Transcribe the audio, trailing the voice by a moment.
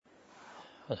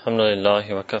الحمد لله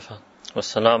وكفى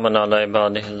والسلام على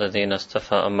عباده الذين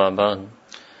اصطفى أما بعد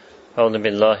أعوذ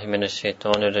بالله من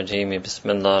الشيطان الرجيم بسم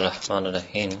الله الرحمن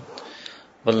الرحيم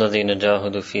والذين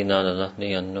جاهدوا فينا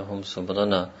لنهدينهم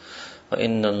سبلنا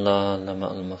وإن الله لمع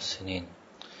المحسنين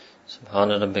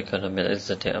سبحان ربك رب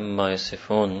العزة عما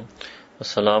يصفون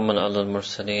وسلام على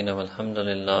المرسلين والحمد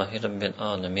لله رب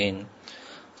العالمين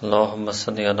اللهم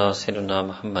صل على سيدنا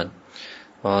محمد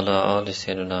وعلى آل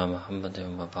سيدنا محمد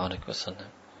وبارك وسلم.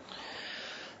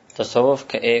 تصوف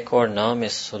کا ایک اور نام ہے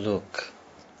سلوک.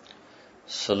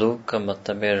 سلوک کا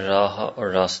مطلب ہے راہ اور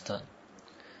راستہ.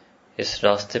 اس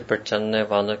راستے پر چلنے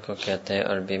والوں کو کہتے ہیں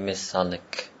عربی میں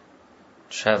سالک,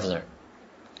 traveler,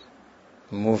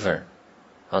 mover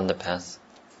on the path.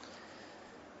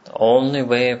 The only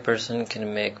way a person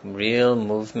can make real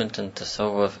movement in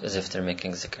tasawwuf is if they're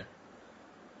making zikr.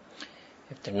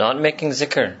 If they're not making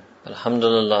zikr,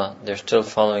 alhamdulillah, they're still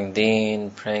following deen,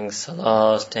 praying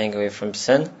salah, staying away from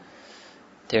sin.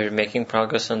 They're making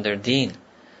progress on their deen.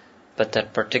 But that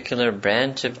particular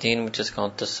branch of deen which is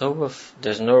called tasawwuf,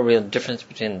 there's no real difference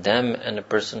between them and a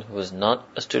person who is not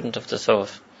a student of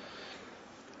tasawwuf.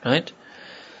 Right?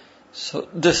 So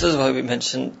this is why we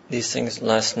mentioned these things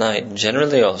last night,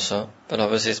 generally also, but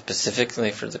obviously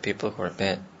specifically for the people who are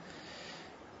bad.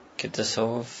 کہ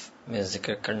تصوف میں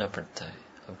ذکر کرنا پڑتا ہے.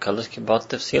 اب کل اس کی بات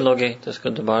تفصیل ہو گئی تو اس کو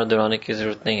دوبارہ دہرانے کی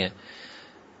ضرورت نہیں ہے.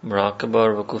 مراقبہ اور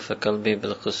وقوف قلبی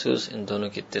بالخصوص ان دونوں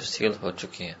کی تفصیل ہو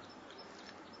چکی ہے.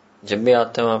 جب بھی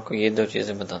آتا ہوں آپ کو یہ دو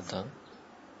چیزیں بتاتا ہوں.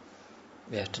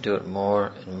 We have to do it more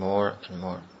and more and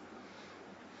more.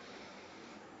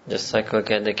 جیسا کہ وہ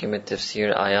کہہ دے کہ میں تفسیر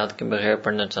آیات کے بغیر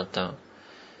پڑھنا چاہتا ہوں,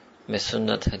 میں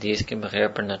سنت حدیث کے بغیر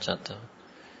پڑھنا چاہتا ہوں,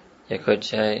 یا کوئی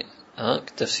چاہے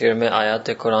تفسیر میں آیات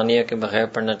قرآنیہ کے بغیر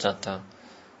پڑھنا چاہتا ہوں,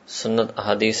 سنت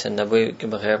احادیث نبوی کے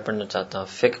بغیر پڑھنا چاہتا ہوں,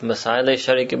 فقہ مسائل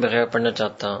شرعی کے بغیر پڑھنا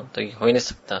چاہتا ہوں, تو یہ ہو ہی نہیں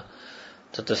سکتا.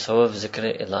 تو تصوف ذکر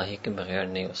الہی کے بغیر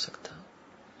نہیں ہو سکتا.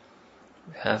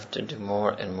 You have to do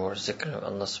more and more zikr of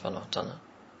Allah subhanahu wa ta'ala.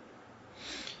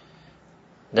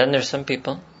 Then there are some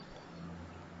people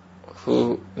who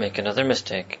make another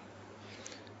mistake,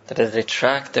 that is they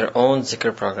track their own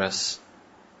zikr progress.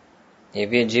 یہ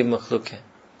بھی عجیب مخلوق ہے.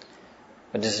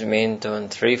 What does it mean to in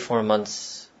 3-4 months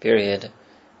period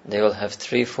they will have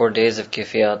 3-4 days of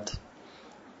kifiyat?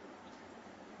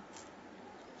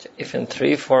 If in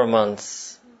 3-4 months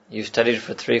you studied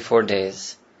for 3-4 days,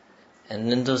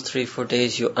 and in those 3-4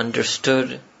 days you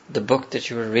understood the book that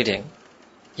you were reading,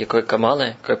 یہ کوئی کمال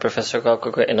ہے. کوئی professor کو آپ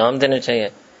کو کوئی انعام دینا چاہیے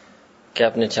کہ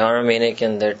آپ نے 4 مہینے کے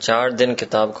اندر 4 دن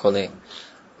کتاب کھولی,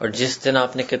 اور جس دن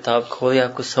آپ نے کتاب کھولی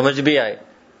آپ کو سمجھ بھی آئے.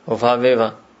 واہ بے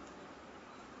واہ.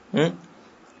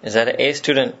 Is that an A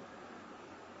student?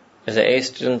 Is an A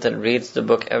student that reads the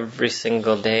book every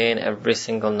single day and every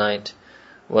single night,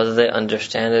 whether they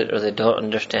understand it or they don't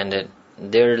understand it.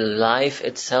 Their life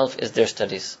itself is their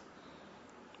studies.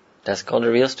 That's called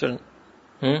a real student.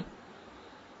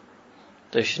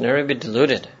 So you should never be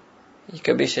deluded. یہ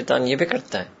کبھی شیطان یہ بھی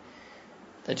کرتا ہے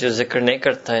تو جو ذکر نہیں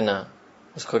کرتا ہے نا,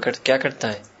 اس کو کیا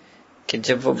کرتا ہے کہ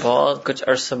جب وہ بہت کچھ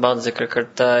عرصہ بعد ذکر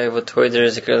کرتا ہے, وہ تھوڑی دیر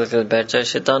ذکر کرتے بیٹھ جائے,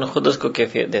 شیطان خود اس کو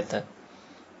کیفیت دیتا ہے.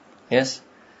 یس,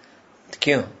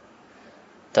 کیوں؟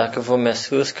 تاکہ وہ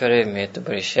محسوس کرے میں تو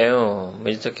بڑی شے ہوں,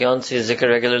 مجھے تو کون سی ذکر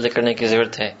ریگولر کرنے کی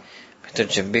ضرورت ہے, میں تو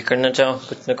جب بھی کرنا چاہوں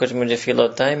کچھ نہ کچھ مجھے فیل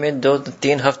ہوتا ہے. میں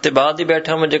 2-3 ہفتے بعد ہی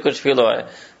بیٹھا مجھے کچھ فیل ہوا ہے,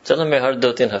 چلو میں ہر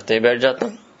 2-3 ہفتے ہی بیٹھ جاتا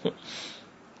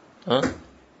ہوں.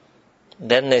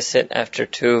 Then they sit after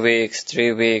 2 weeks,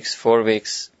 3 weeks, 4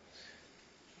 weeks.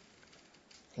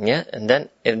 Yeah, and then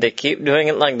if they keep doing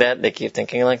it like that, they keep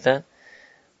thinking like that,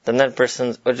 then that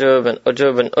person's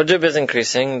ujub is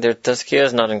increasing, their tazkiyah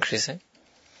is not increasing.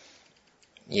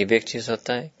 یہ بھی ایک چیز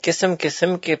ہوتا ہے. قسم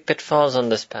قسم کے pitfalls on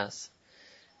this path.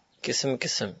 قسم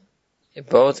قسم.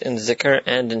 both in ذکر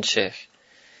and in شیخ.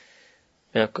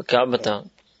 میں آپ کو کیا بتاؤں,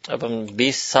 اب ہم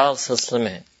 20 سال سلسلے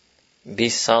میں ہیں,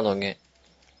 20 سال ہو گئے,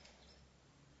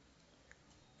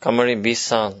 قمری 20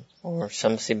 سال اور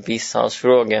شمسی 20 سال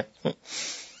شروع ہو گیا,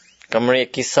 قمری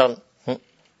 21 سال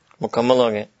مکمل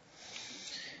ہو گئے.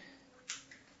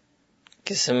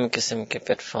 قسم قسم کے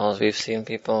pitfalls. We've seen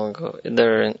people go either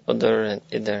and other and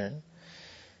either.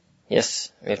 Yes,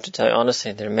 we have to tell you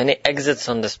honestly, there are many exits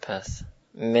on this path.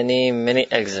 Many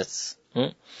exits.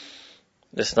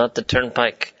 It's not the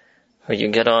turnpike where you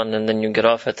get on and then you get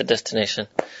off at the destination.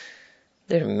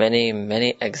 There are many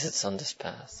exits on this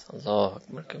path. Allahu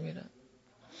Akbar Kabira.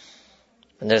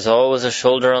 And there's always a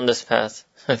shoulder on this path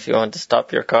if you want to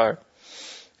stop your car.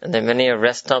 And there are many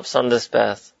rest stops on this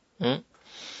path.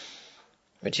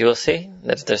 But you will see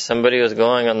that if there's somebody who's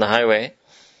going on the highway,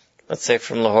 let's say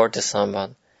from Lahore to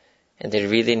Islamabad, and they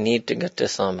really need to get to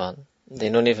Islamabad, They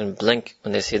don't even blink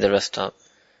when they see the rest stop.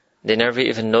 They never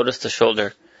even notice the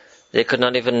shoulder. They could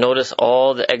not even notice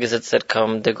all the exits that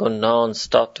come. They go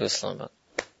non-stop to Islamabad.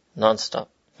 Non-stop.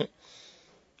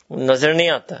 نظر نہیں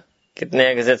آتا کتنے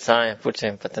exits آئے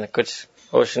پوچھیں پتہ نہیں کچھ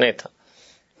ہوش نہیں تھا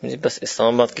مجھے بس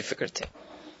اسلام آباد کی فکر تھی.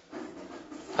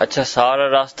 اچھا سارا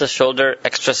راستہ شولڈر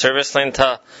ایکسٹرا سروس لائن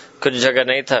تھا کچھ جگہ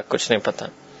نہیں تھا کچھ نہیں پتا.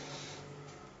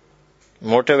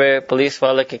 موٹر وے پولیس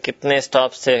والے کے کتنے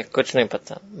اسٹاپس تھے کچھ نہیں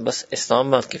پتا بس اسلام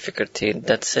آباد کی فکر تھی.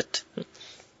 That's it.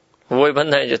 وہی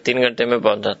بندہ ہے جو 3 گھنٹے میں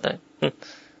پہنچ جاتا ہے.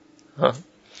 ہاں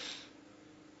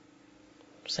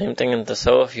same thing in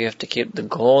tasawwuf. You have to keep the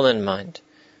goal in mind.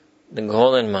 The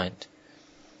goal in mind.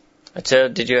 Acha,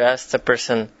 did you ask the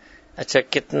person, acha,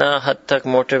 kitna had tak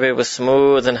motorway was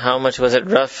smooth and how much was it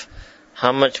rough?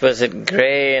 How much was it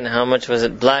gray and how much was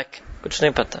it black? Kuch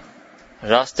nahi pata.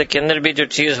 راستے کے اندر بھی جو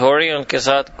چیز ہو رہی ہے ان کے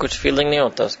ساتھ کچھ فیلنگ نہیں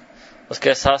ہوتا اس کے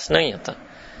احساس نہیں ہوتا.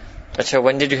 اچھا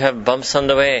when did you have bumps on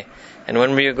the way and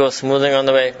when will you go smoothing on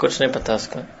the way? کچھ نہیں پتا اس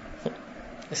کا.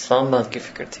 اسلام آباد کی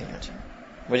فکر تھی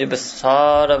مجھے بس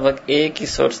سارا وقت ایک ہی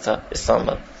سوچ تھا اسلام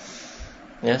آباد.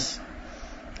 یس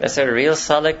ایسے ریل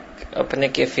سالک اپنے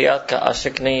کیفیات کا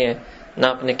عاشق نہیں ہے نہ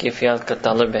اپنے کیفیات کا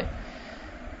طالب ہے.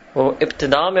 وہ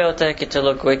ابتدا میں ہوتا ہے کہ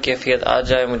چلو کوئی کیفیت آ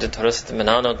جائے مجھے تھوڑا سا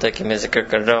اطمینان ہوتا ہے کہ میں ذکر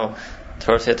کر رہا ہوں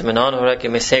تھوڑا سا اطمینان ہو رہا ہے کہ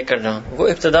میں سے کر رہا ہوں. وہ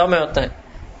ابتدا میں ہوتا ہے.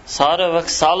 سارا وقت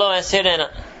سالوں ایسے رہنا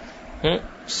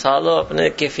سالوں اپنے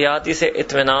کیفیاتی سے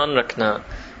اطمینان رکھنا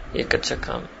یہ کچا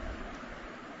کام.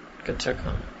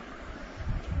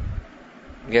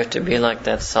 You have to be like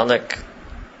that salik.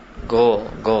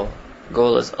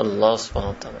 Goal is Allah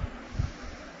subhanahu wa ta'ala.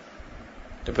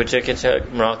 تو پوچھے کہ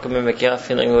مراقبے میں کیا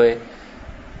فیلنگ ہوئی؟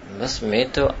 بس میں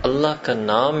تو اللہ کا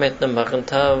نام میں اتنا مغن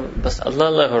تھا بس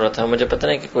اللہ ہو رہا تھا مجھے پتہ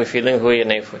نہیں کہ کوئی فیلنگ ہوئی یا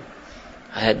نہیں ہوئی.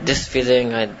 I had this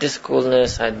feeling, I had this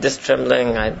coolness, I had this trembling,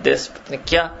 I had this پتہ نہیں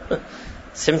کیا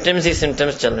سمٹمز ہی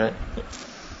سمٹمز چل رہے ہیں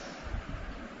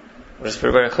اور اس پر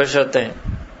بڑے خوش ہوتے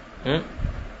ہیں.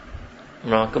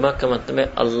 مراقبہ کا مطلب ہے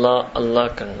اللہ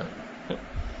کرنا.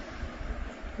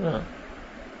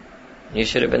 You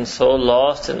should have been so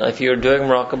lost, and if you were doing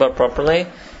muraqabah properly,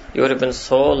 you would have been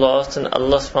so lost in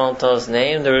Allah subhanahu wa ta'ala's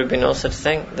name, there would be no such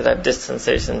thing that I have this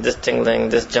sensation, this tingling,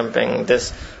 this jumping, this,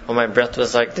 oh my breath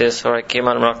was like this, or I came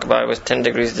on muraqabah, I was 10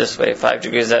 degrees this way, 5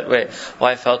 degrees that way, or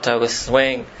I felt I was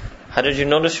swaying. How did you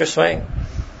notice your swaying?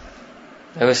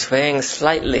 I was swaying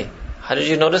slightly. How did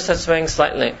you notice that swaying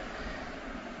slightly?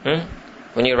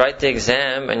 When you write the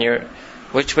exam and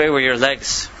which way were your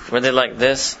legs? Were they like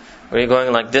this? Were you going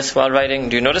like this while writing?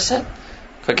 Do you notice it?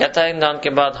 کوئی کہتا ہے امتحان کے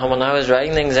بعد when I was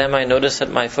writing the exam I noticed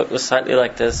that my foot was slightly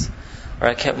like this or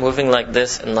I kept moving like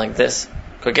this and like this.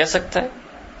 کوئی کہہ سکتا ہے؟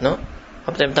 No.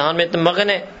 اپنے امتحان میں اتنا مغن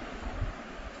ہے.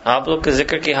 آپ لوگ کے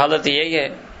ذکر کی حالت یہی ہے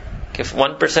کہ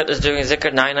 1% is doing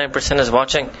ذکر, 99% is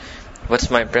watching. What's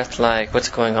my breath like?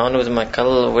 What's going on with my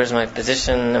qalb? Where's my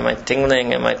position? Am I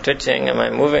tingling? Am I twitching? Am I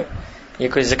moving? یہ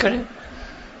کوئی ذکر ہے؟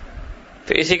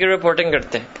 پھر اسی کی رپورٹنگ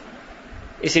کرتے ہیں,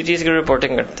 اسی چیز کی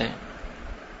رپورٹنگ کرتے ہیں.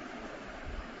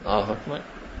 اللہ اکبر.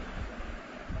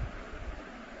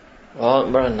 بہت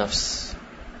بڑا نفس.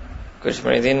 کچھ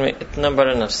مریدین میں اتنا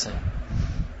بڑا نفس ہے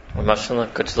اور ماشاءاللہ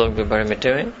کچھ لوگ بھی بڑے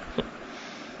مٹے ہوئے.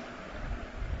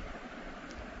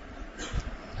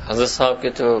 حضرت صاحب کے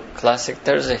تو کلاسک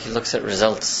طرز ہے, ہی لکس ایٹ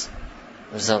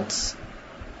ریزلٹس.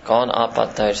 کون آ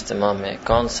پاتا ہے اجتماع میں,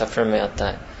 کون سفر میں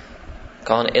آتا ہے,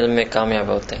 کون علم میں کامیاب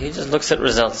ہوتا ہے. He just looks at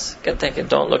results. کہتے ہیں کہ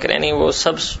don't look at any, وہ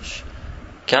سب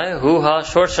کیا ہے, ہو ہا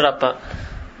شور شراپا.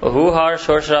 ہو ہا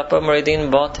شور شراپا مریدین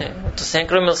بہت ہیں, وہ تو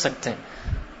سینکڑوں مل سکتے ہیں.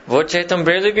 وہ چاہے تو ہم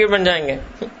بریلوی پیر بن جائیں گے,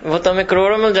 وہ تو ہمیں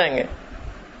کروڑوں مل جائیں گے.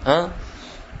 ہاں,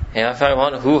 if I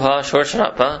want ہو ہا شور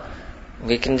شراپا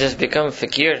we can just become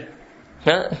فقیر.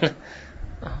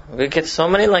 We get so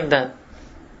many like that.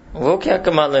 وہ کیا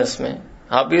کمال ہے اس میں؟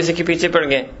 آپ بھی اسی کے پیچھے پڑ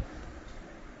گئے.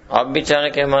 آپ بھی چاہ رہے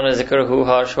کہ ہمارا ذکر ہو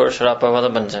ہا شور شراپا والا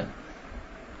بن جائے.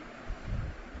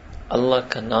 اللہ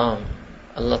کا نام,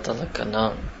 اللہ تعالیٰ کا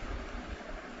نام.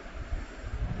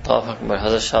 اللہ اکبر.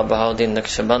 حضرت شاہ بہاؤدین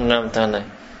نقشبند رحمۃ اللہ علیہ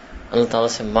اللہ تعالیٰ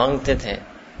سے مانگتے تھے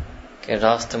کہ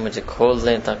راستے مجھے کھول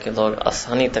دیں تاکہ لوگ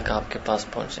آسانی تک آپ کے پاس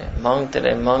پہنچے. مانگتے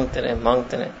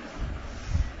رہے.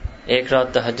 ایک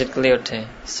رات تہجد کے لیے اٹھے,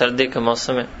 سردی کا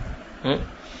موسم ہے,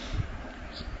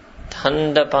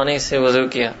 ٹھنڈا پانی سے وضو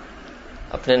کیا,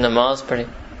 اپنے نماز پڑھی,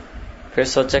 پھر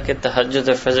سوچا کہ تہجد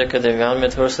اور فجر کے درمیان میں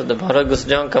تھوڑا سا دوبارہ گھس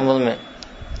جاؤں کمبل میں.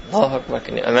 اللہ اکبر.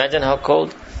 Can you imagine how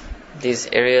cold these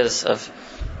areas of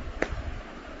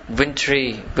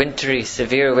wintry,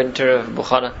 severe winter of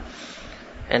Bukhara?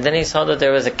 And then he saw that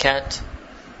there was a cat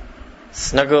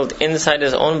snuggled inside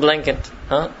his own blanket.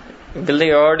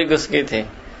 بلی already گھس گئی تھی.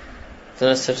 تو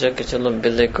نے سوچا کہ چلو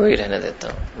بلے کو ہی رہنے دیتا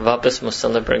ہوں. واپس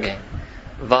مصلی پر گئے.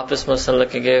 واپس مصلی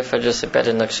کے گئے. فجر سے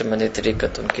پہلے نقش بندی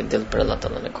طریقت ان کے دل پر اللہ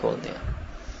تعالیٰ نے کھول دیا.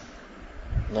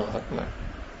 اللہ اکبر.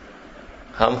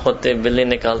 ہم ہوتے بلی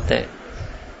نکالتے ہیں,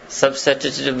 سب سے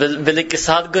اچھے بلی کے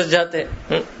ساتھ گھس جاتے.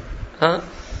 ہاں,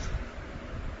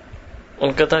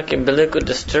 ان کا تھا کہ بلے کو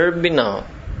ڈسٹرب بھی نہ ہو.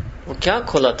 وہ کیا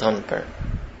کھولا تھا ان پر؟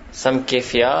 سم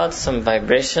کیفیات, سم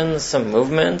وائبریشن, سم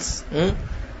موومنٹس,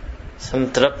 سم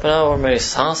تڑپنا, اور میری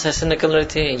سانس ایسے نکل رہی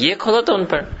تھی. یہ کھولا تھا ان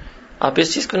پر. آپ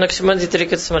اس چیز کو نقش بندی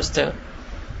طریقے سے سمجھتے ہو.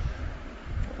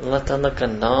 اللہ تعالیٰ کا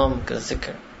نام کا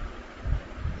ذکر.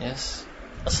 یس,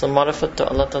 اصل معرفت تو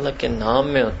اللہ تعالیٰ کے نام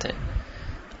میں ہوتے ہیں.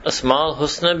 اسماء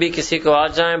الحسنہ بھی کسی کو آ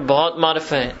جائیں بہت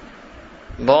معرف ہیں,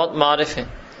 بہت معرف ہیں.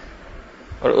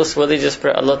 اور اس ولی جس پر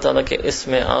اللہ تعالیٰ کے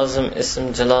اسم اعظم, اسم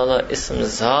جلالہ, اسم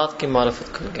ذات کی معرفت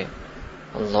کھل گئی.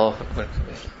 اللہ اکبر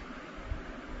کبیر.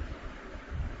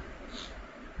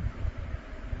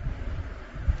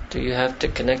 So you have to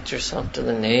connect yourself to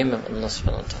the name of Allah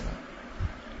subhanahu wa ta'ala.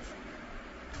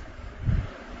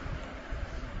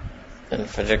 And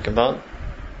فجر کے بعد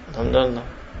الحمدللہ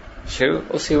شروع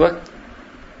اسی وقت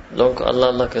لوگوں کو اللہ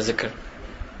اللہ کا ذکر.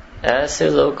 ایسے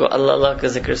لوگوں کو اللہ اللہ کا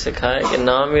ذکر سکھائے کہ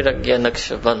نام ہی رکھ گیا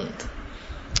نقش بند.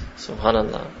 سبحان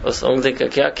اللہ. اس انگلی کا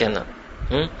کیا کہنا,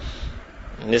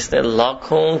 جس نے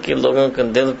لاکھوں کے لوگوں کے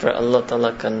دل پر اللہ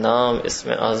تعالیٰ کا نام,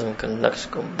 اسم اعظم کا نقش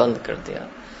کو بند کر دیا.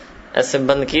 ایسے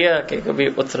بند کیا کہ کبھی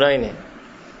اترا ہی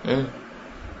نہیں.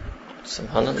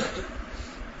 سبحان اللہ.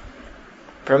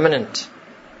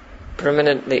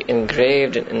 Permanently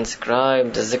engraved and inscribed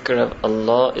the zikr of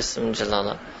Allah ism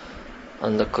jalala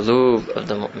on the qulub of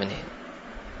the mu'mineen.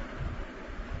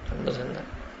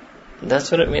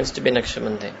 That's what it means to be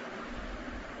Naqshbandi.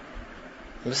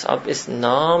 بس آپ اس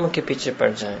نام کے پیچھے پڑ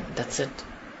جائیں. That's it.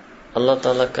 اللہ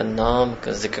تعالیٰ کا نام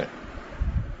کا ذکر.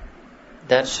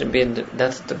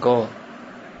 That's the goal.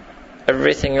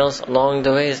 Everything else along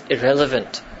the way is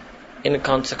irrelevant,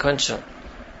 inconsequential.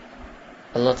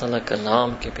 اللہ تعالیٰ کا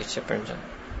نام کے پیچھے پڑ جائیں.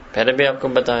 پہلے بھی آپ کو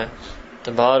بتایا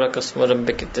تبارک اسم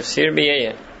ربک کی تفسیر بھی یہی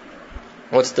ہے.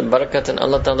 What's the برکت in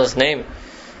Allah Ta'ala's name?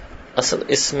 اصل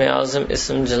اسم اعظم,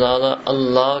 اسم جلالہ,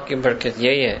 اللہ کی برکت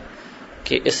یہی ہے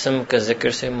کہ اسم کا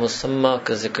ذکر سے مسمى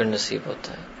کا ذکر نصیب ہوتا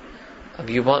ہے. اب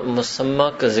you want مسمى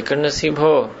کا ذکر نصیب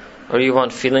ہو, اور you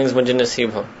want feelings مجھے نصیب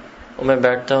ہو, اور میں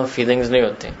بیٹھتا ہوں feelings نہیں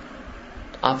ہوتے.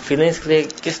 آپ feelings کے لیے,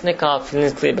 کس نے کہا آپ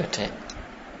feelings کے لیے بیٹھے ہیں؟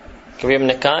 کبھی ہم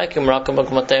نے کہا ہے کہ مراقبہ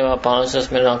کو مت ہے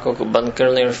 5-10 منٹ آنکھوں کو بند کر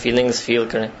لیں اور فیلنگز فیل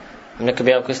کریں؟ ہم نے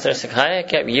کبھی آپ کو اس طرح سکھایا ہے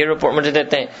کہ آپ یہ رپورٹ مجھے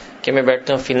دیتے ہیں کہ میں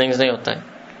بیٹھتا ہوں فیلنگز نہیں ہوتا ہے؟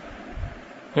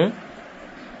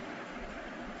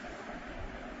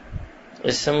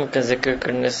 اسم کا ذکر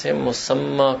کرنے سے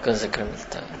مسمى کا ذکر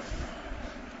ملتا ہے.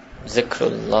 ذکر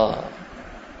اللہ,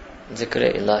 ذکر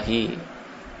الہی,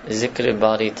 ذکر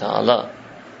باری تعالی.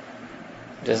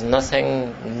 There's nothing,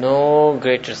 no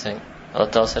greater thing. Allah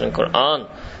Ta'ala said in Quran,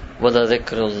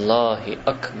 وَلَذِكْرُ اللَّهِ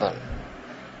أَكْبَرُ.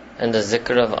 And the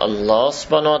zikr of Allah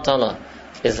subhanahu wa ta'ala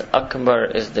is akbar,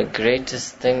 is the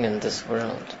greatest thing in this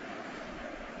world.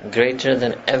 Greater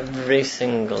than every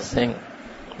single thing.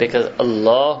 Because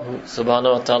Allah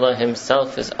subhanahu wa ta'ala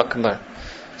himself is akbar.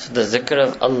 So the zikr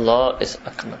of Allah is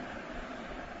akbar.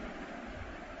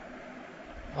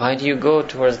 Why do you go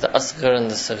towards the asghar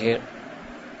and the saghir?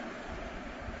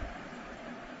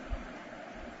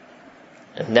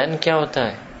 And then کیا ہوتا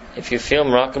ہے؟ If you feel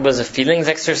مراقبہ as a feelings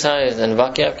exercise, then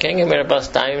واقعی آپ کہیں گے میرے پاس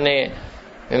time نہیں ہے,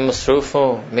 میں مصروف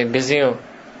ہوں, میں بزی ہوں,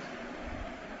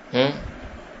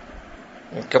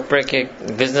 کپڑے کے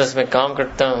بزنس میں کام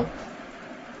کرتا ہوں.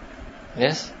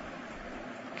 Yes,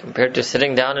 compared to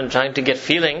sitting down and trying to get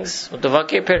feelings, وہ تو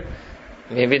واقعی پھر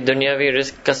maybe دنیاوی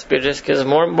رزق, کسبی رزق is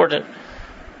more important.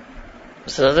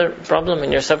 It's another problem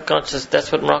in your subconscious. That's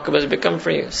what muraqabah has become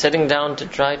for you, sitting down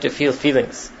to try to feel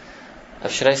feelings.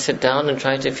 Should I sit down and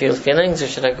try to feel feelings, or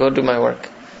should I go do my work?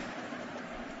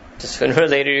 Just sooner or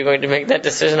later you're going to make that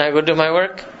decision. I go do my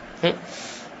work.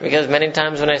 Because many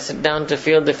times when I sit down to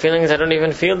feel the feelings, I don't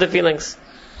even feel the feelings.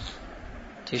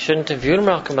 So you shouldn't have viewed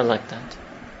muraqabah like that.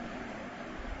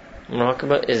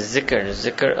 Muraqabah is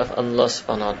zikr of Allah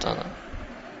subhanahu wa ta'ala.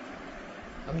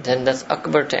 And then that's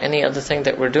akbar to any other thing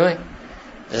that we're doing.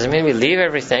 Doesn't mean we leave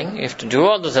everything. You have to do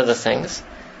all those other things.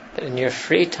 But in your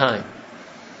free time,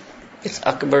 it's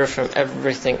akbar from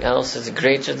everything else. It's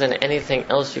greater than anything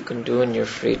else you can do in your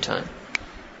free time.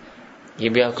 یہ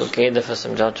بھی آپ کو کئی دفعہ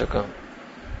سمجھا چکا ہوں.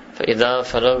 فَإِذَا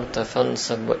فَرَغْتَ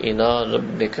فَانْصَبْ وَإِلَىٰ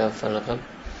رَبِّكَ فَارْغَب.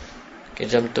 کہ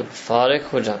جب تم فارغ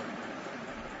ہو جا,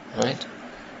 right?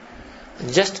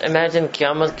 Just imagine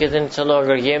قیامت کے دن, چلو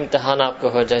اگر یہ امتحان آپ کو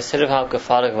ہو جائے, صرف آپ کا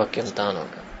فارغ وقت امتحان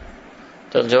ہوگا.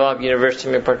 تو جو آپ یونیورسٹی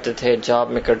میں پڑھتے تھے، جاب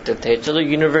میں کرتے تھے، چلو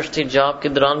یونیورسٹی جاب کے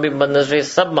دوران بھی بد نظری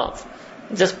سب معاف،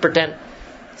 جسٹ پریٹینڈ،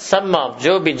 سب معاف،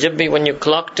 جو بھی جب بھی when you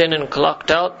clocked in and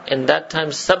clocked out in that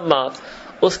time سب معاف.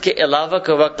 اس کے علاوہ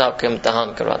کے وقت آپ کے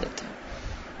امتحان کروا دیتے ہیں،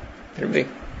 پھر بھی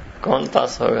کون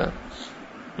پاس ہوگا؟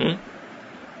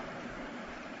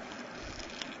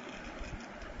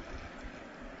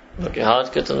 کیونکہ آج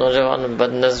کے تو نوجوان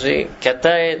بد نظری کہتا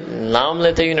ہے، نام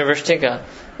لیتے یونیورسٹی کا،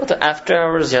 وہ تو آفٹر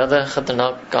آور زیادہ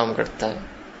خطرناک کام کرتا ہے،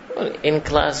 اور ان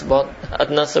کلاس بہت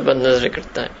ادنا سے بد نظری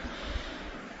کرتا ہے،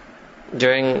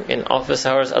 ڈیورنگ ان آفس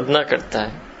آورز ادنا کرتا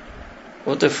ہے.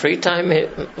 وہ تو فری ٹائم میں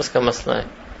اس کا مسئلہ ہے،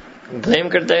 بلیم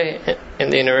کرتا ہے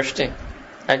ان دی یونیورسٹی،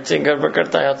 ایکچولی گڑبڑ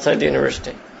کرتا ہے outside the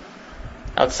university,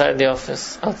 outside the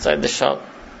office, outside the shop.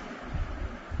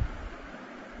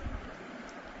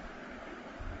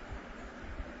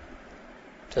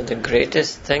 So the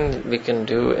greatest thing that we can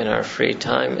do in our free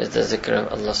time is the zikr of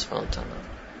Allah subhanahu wa ta'ala.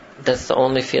 That's the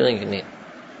only feeling you need.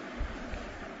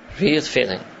 Real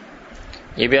feeling.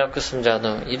 یہ بھی آپ کو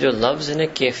سمجھاتا ہوں، یہ جو لفظ ہے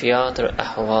کیفیات اور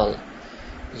احوال،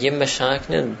 یہ مشائخ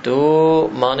نے دو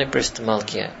معنی پر استعمال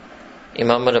کیا ہے.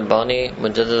 امام ربانی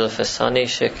مجدد الفسانی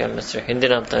شیخ مصر ہندی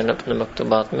رحمۃ اللہ نے اپنے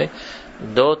مکتوبات میں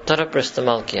دو طرح پر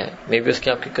استعمال کیا ہے. مے بی اس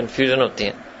کی آپ کی کنفیوژن ہوتی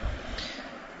ہے.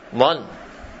 One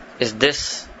is this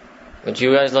which you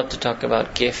guys love to talk about,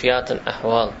 kayfiyat and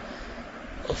ahwal,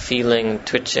 feeling,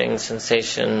 twitching,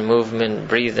 sensation, movement,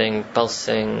 breathing,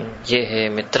 pulsing. یہ ہے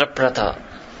میں تڑپ رہا تھا،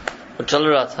 وہ چل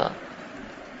رہا تھا.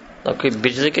 اب کوئی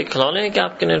بجلی کے کھلونے ہیں کہ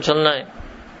آپ کے لیے چلنا ہے؟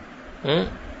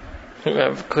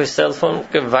 کوئی سیل فون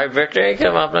کے وائبریٹر ہے کہ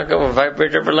اپنا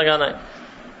وائبریٹر پر لگانا ہے؟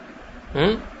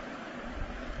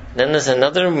 Then there's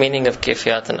another meaning of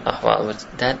kayfiyat and ahwal, which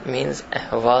that means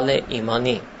ahwal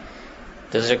imani.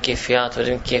 Those are kayfiyat,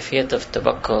 within kayfiyat of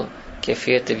tawakkul,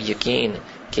 kayfiyat of yaqeen,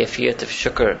 kayfiyat of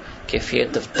shukr,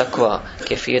 kayfiyat of taqwa,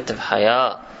 kayfiyat of haya,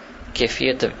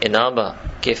 kayfiyat of inaba,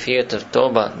 kayfiyat of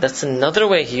tawbah. That's another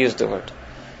way he used the word.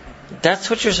 That's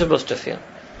what you're supposed to feel.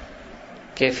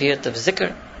 Kayfiyat of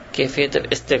zikr, kayfiyat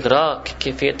of istighraq,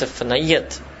 kayfiyat of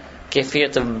fanayat,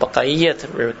 kayfiyat of baqaiyat.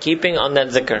 We're keeping on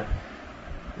that zikr.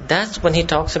 That's when he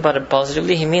talks about it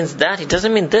positively, he means that. He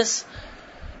doesn't mean this.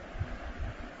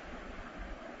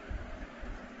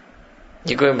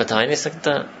 یہ کوئی بتا ہی نہیں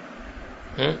سکتا.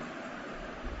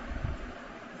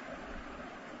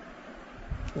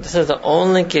 This is the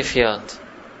only kayfiyat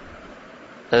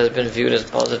that has been viewed as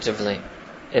positively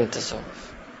in tasawwuf.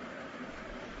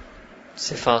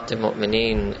 صفات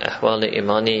mu'mineen, احوال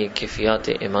ایمانی, کیفیات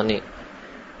ایمانی,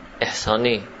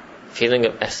 احسانی, feeling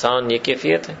of احسان, یہ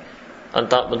کیفیت ہے. ان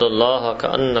تعبد اللہ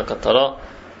کأنک تراہ,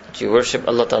 that you worship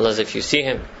Allah Ta'ala as if you see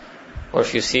Him, or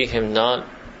if you see Him not,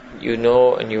 you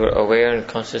know and you are aware and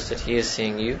conscious that He is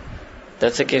seeing you.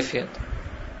 That's a kayfiyat.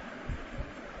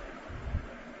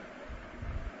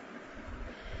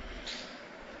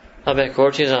 اب ایک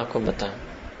اور چیز آپ کو بتائیں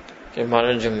کہ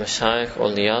ہمارے جو مشائخ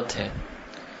اولیاء تھے,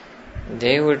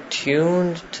 they were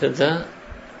tuned to the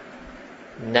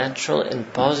natural and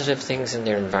positive things in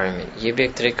their environment. یہ بھی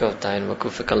ایک طریقہ ہوتا ہے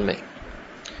وقوف قلب میں.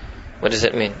 What does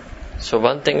it mean? So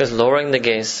one thing is lowering the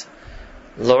gaze.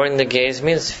 Lowering the gaze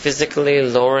means physically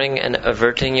lowering and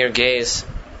averting your gaze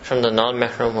from the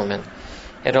non-mahram moment.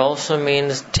 It also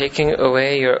means taking away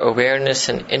your awareness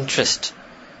and interest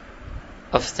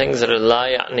of things that are la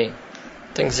ya'ni,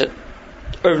 things that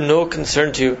are of no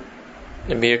concern to you.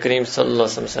 Nabi Kareem sallallahu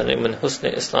alaihi wasallam said, "Min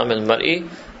husn Islam al-mar'i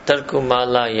tarku ma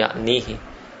la ya'nihi."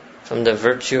 From the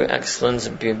virtue, excellence,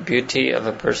 beauty of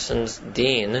a person's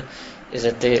deen is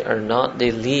that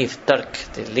they leave tark,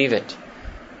 they leave it.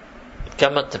 کیا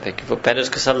مطلب ہے کہ وہ پہلے اس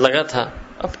کے ساتھ لگا تھا,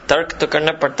 اب ترک تو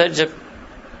کرنا پڑتا ہے جب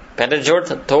پہلے جوڑ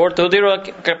تھا, توڑ تو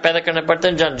پیدا کرنا پڑتا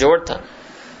ہے جہاں جوڑ تھا.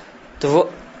 تو وہ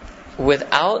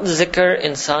وداؤٹ ذکر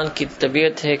انسان کی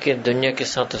طبیعت ہے کہ دنیا کے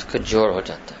ساتھ اس کا جوڑ ہو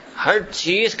جاتا ہے, ہر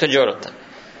چیز کا جوڑ ہوتا ہے.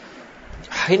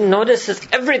 He notices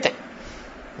everything.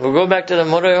 We go back to the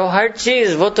motto, ہر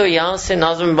چیز, وہ تو یہاں سے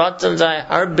نازم بات چل جائے,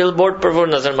 ہر بل بورڈ پر وہ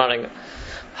نظر مارے گا,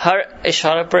 ہر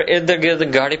اشارہ پر ارد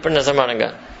گرد گاڑی پر نظر مارے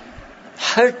گا,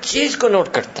 ہر چیز کو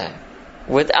نوٹ کرتا ہے.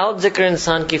 وداؤٹ ذکر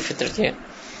انسان کی فطرت ہے.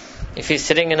 If he's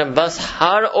sitting in a bus,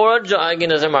 ہر عورت جو آئے گی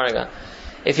نظر مارے گا.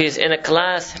 If he's in a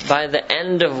class, by the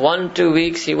end of 1-2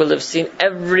 weeks, he will have seen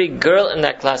every girl in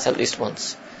that class at least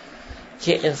once.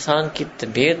 یہ انسان کی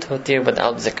طبیعت ہوتی ہے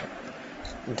وداؤٹ ذکر.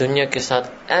 دنیا کے ساتھ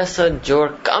ایسا جوڑ,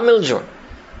 کامل جوڑ.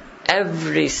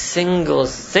 Every single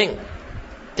thing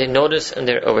they notice and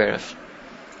they're aware of.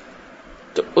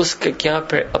 تو اس کا کیا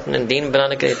پھر اپنے دین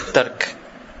بنانے کے لیے ترک,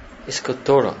 اس کو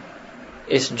توڑو,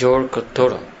 اس جوڑ کو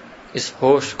توڑو, اس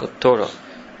ہوش کو توڑو,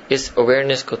 اس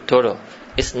اویئرنس کو توڑو,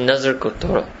 اس نظر کو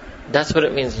توڑو, That's what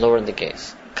it means, lower the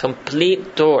gaze. Complete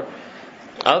طور.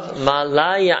 اب ما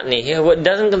لا یعنی ہے, what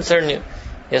doesn't concern you.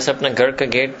 جیسے اپنا گھر کا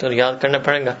گیٹ تو یاد کرنا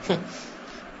پڑے گا,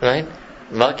 right?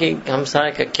 باقی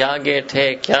ہمسائے کا کیا گیٹ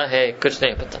ہے, کیا ہے, کچھ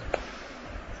نہیں پتا.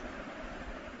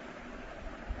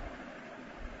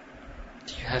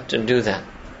 You have to do that.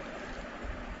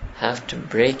 Have to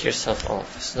break yourself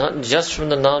off. It's not just from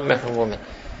the non-mahram woman.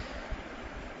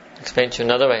 Explain to you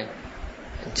another way.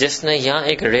 جس نے یہاں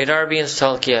ایک ریڈار بھی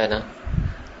انسٹال کیا ہے نا,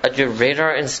 اور جو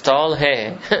ریڈار انسٹال ہے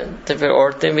تو پھر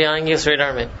عورتیں بھی آئیں گی اس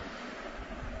ریڈار میں.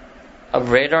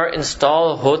 اب ریڈار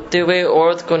انسٹال ہوتے ہوئے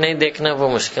عورت کو نہیں دیکھنا وہ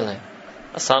مشکل ہے.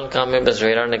 آسان کام ہے, بس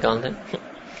ریڈار نکال دیں.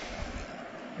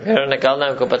 ریڈار نکالنا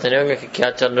آپ کو پتہ نہیں ہوگا کہ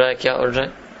کیا چل رہا ہے, کیا اڑ رہا ہے.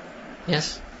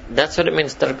 Yes, that's what it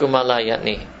means. ترک ما لا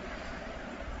یعنی.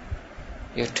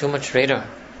 You have too much radar.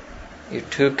 You're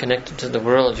too connected to the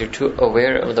world. You're too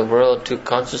aware of the world, too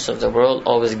conscious of the world,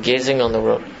 always gazing on the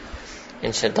world.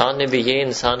 ان شیطان نے بھی یہ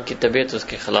انسان کی طبیعت اس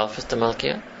کے خلاف استعمال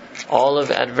کیا. All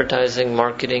of advertising,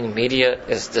 marketing, media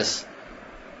is this.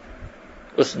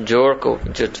 اس جوڑ کو,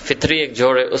 جو فطری ایک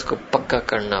جوڑ ہے, اس کو پکا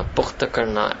کرنا, پختہ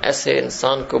کرنا, ایسے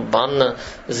انسان کو باندھنا,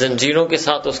 زنجیروں کے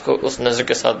ساتھ اس کو اس نظر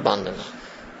کے ساتھ باندھ دینا.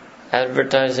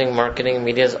 Advertising, marketing,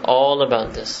 media is all about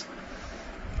this.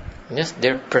 Yes,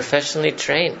 they're professionally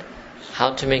trained how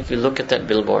to make you look at that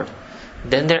billboard.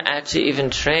 Then they're actually even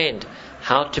trained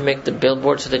how to make the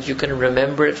billboard so that you can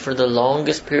remember it for the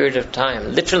longest period of time.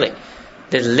 Literally.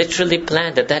 They literally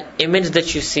planned that image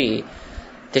that you see,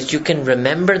 that you can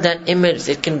remember that image.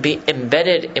 It can be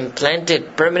embedded, implanted,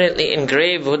 permanently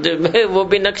engraved. وہ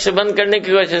بھی نقش بند کرنے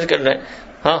کی کوشش کر رہے ہیں.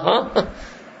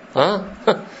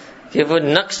 ہاں کہ وہ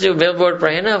نقش جو بل بورڈ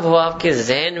پر ہے نا, وہ آپ کے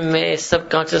ذہن میں, سب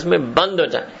کانشیس میں بند ہو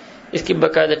جائے. اس کی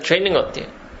باقاعدہ ٹریننگ ہوتی ہے.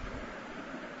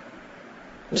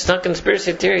 It's not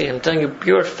conspiracy theory. I'm telling you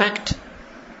pure fact.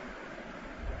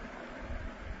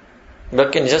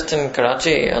 But just in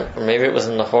Karachi, or maybe it was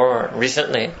in Lahore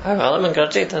recently, I'm in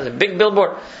Karachi, there's a big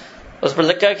billboard. اس پر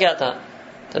لکھا کیا تھا,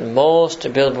 that most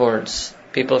billboards,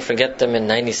 people forget them in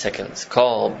 90 seconds.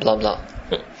 Call, blah, blah.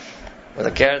 وہ تو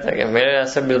کہہ رہا تھا کہ میرے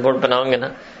ایسے بل بورڈ بناؤں گے نا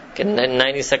کہ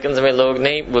 90 seconds میں لوگ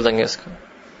نہیں بولیں گے اس کو.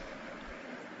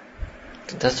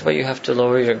 That's why you have to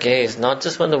lower your gaze, not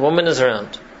just when the woman is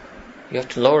around. You have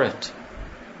to lower it.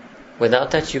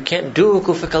 Without that, you can't do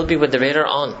Wuquf Qalbi with the radar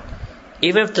on.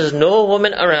 Even if there's no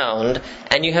woman around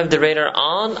and you have the radar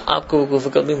on, aapko Wuquf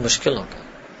Qalbi mushkil hoga.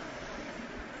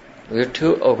 We're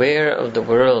too aware of the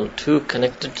world, too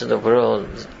connected to the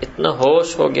world. Itna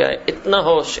hosh ho gaya hai, itna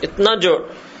hosh, itna jor.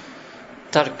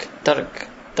 Tark, tark,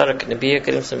 tark. Nabi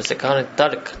Karim se sikhana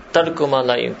tark, tarku ma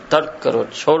la yin, tark karo,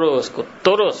 chhoro usko,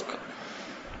 toro usko.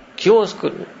 Kyun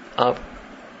usko aap,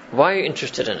 why are you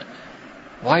interested in it?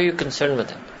 Why are you concerned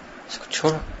with it? اس کو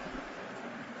چھوڑو.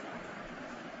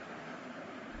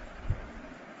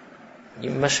 یہ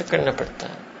مشق کرنا پڑتا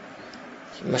ہے.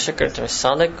 یہ مشق کرتے ہیں.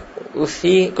 سالک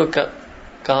اسی کو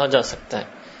کہا جا سکتا ہے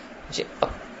جو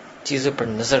چیزوں پر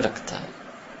نظر رکھتا ہے,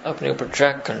 اپنے اوپر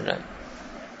ٹریک کر رہا ہے.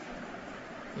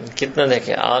 کتنا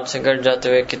دیکھے, آج سے گھر جاتے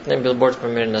ہوئے کتنے بل بورڈ پر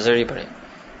میرے نظر ہی پڑے,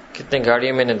 کتنے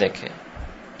گاڑیاں میں نے دیکھے.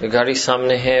 جو گاڑی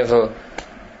سامنے ہے وہ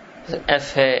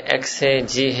ایف ہے, ایکس ہے,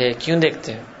 جی ہے. کیوں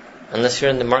دیکھتے ہیں؟ Unless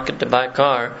you're in the market to buy a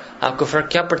car, آپ کو فرق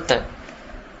کیا پڑتا ہے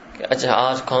کہ اچھا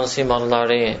آج کون سی ماڈل آ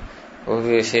رہے ہیں,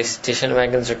 وہ station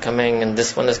ویگنز are coming and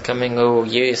this one is coming, oh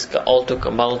یہ اس کا آلٹو کا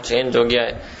ماڈل چینج ہو گیا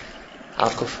ہے.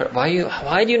 آپ کو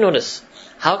why do you notice?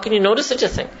 How can you notice such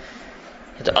a thing?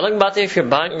 یہ تو الگ بات ہے. if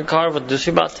you're buying a car, وہ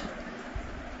دوسری بات ہے,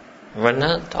 ورنہ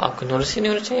تو آپ کو نوٹس ہی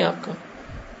نہیں ہونا چاہیے. آپ کو,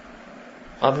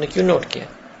 آپ نے کیوں نوٹ کیا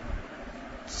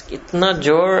اتنا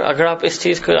جوڑ؟ اگر آپ اس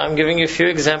چیز کو, I'm giving you a few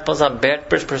examples, آپ بیٹھ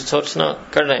پر سوچنا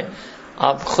کر رہے ہیں,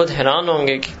 آپ خود حیران ہوں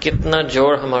گے کہ کتنا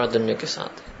جوڑ ہمارا دنیا کے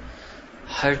ساتھ ہے.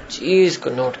 ہر چیز کو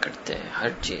نوٹ کرتے ہیں, ہر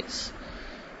چیز.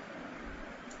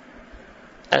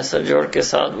 ایسا جوڑ کے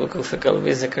ساتھ وقوف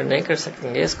قلبی ذکر نہیں کر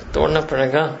سکیں گے. اس کو توڑنا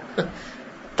پڑے گا,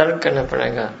 ترک کرنا پڑے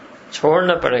گا,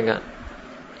 چھوڑنا پڑے گا.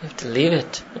 You have to leave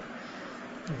it.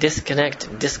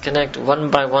 Disconnect one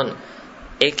by one.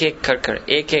 ایک ایک کر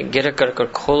ایک ایک گرہ کر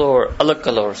کھولو اور الگ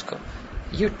کرو اس کو.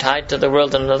 You tied to the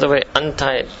world in another way,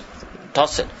 untie it,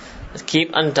 toss it. Keep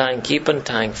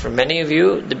untying. For many of you,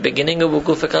 the beginning of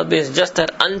Wuquf Qalbi is just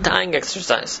that untying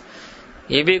exercise.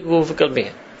 یہ بھی Wuquf Qalbi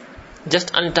ہے.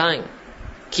 Just untying.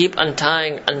 Keep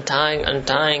untying.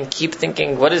 Keep thinking,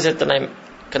 what is it that I'm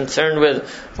concerned with?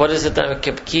 What is it that I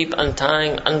keep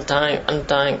untying.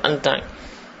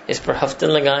 اس پر ہفتے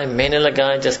لگائیں, مہینے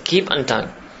لگائیں, just keep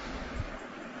untying.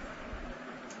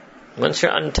 Once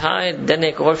you're untied, then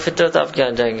ایک اور فطرت آپ کی آ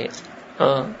جائے گی.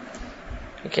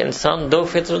 کیونکہ انسان دو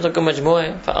فطرتوں کا مجموعہ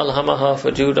ہے. فَأَلْهَمَهَا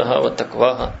فُجُورَهَا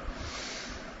وَتَقْوَاهَا.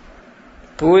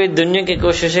 پوری دنیا کی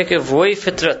کوشش ہے کہ وہی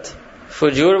فطرت،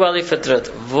 فجور والی فطرت،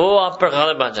 وہ آپ پر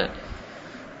غالب آ جائے.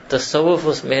 تصوف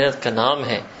اس محنت کا نام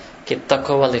ہے کہ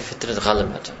تقوی والی فطرت غالب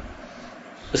آ جائے.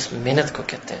 اس محنت کو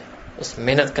کہتے ہیں، اس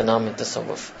محنت کا نام ہے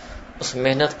تصوف، اس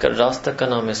محنت کا راستہ کا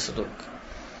نام ہے سلوک.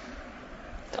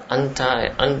 انٹائے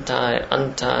انٹائے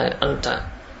انٹائے انٹائے.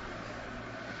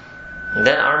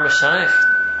 Then our mashayikh,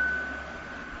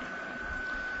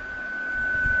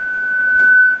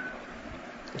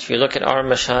 if you look at our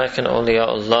mashayikh and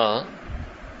awliyaullah,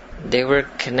 they were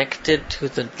connected to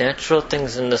the natural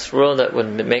things in this world that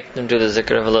would make them do the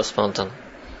zikr of Allah subhanahu wa ta'ala.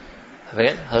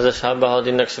 Again, Hazrat Shah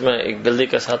Bahauddin Naqshbandi میں ایک بلی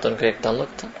کے ساتھ ان کا ایک تعلق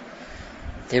تھا.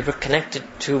 They were connected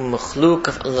to makhluk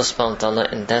of Allah subhanahu wa ta'ala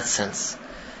in that sense.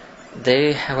 They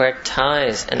had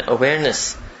ties and awareness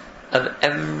of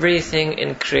everything in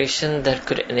creation that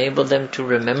could enable them to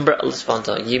remember Allah subhanahu wa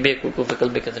ta'ala. یہ بھی ایک وقوف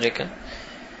قلبی کا طریقہ.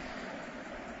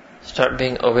 Start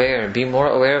being aware, be more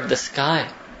aware of the sky.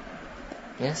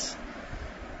 Yes.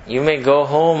 You may go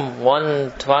home one,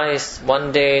 twice, 1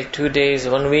 day, 2 days,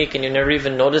 1 week, and you never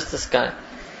even notice the sky.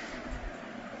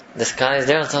 The sky is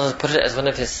there. Allah put it as one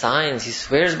of His signs. He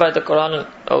swears by the Quran,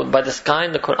 by the sky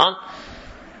in the Quran.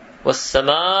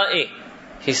 وَالسَّمَاءِ.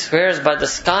 He swears by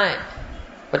the sky.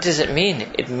 What does it mean?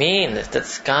 It means that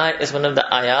sky is one of the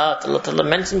ayat. Allah Ta'ala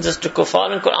mentions this to kuffar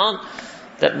in Quran,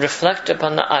 that reflect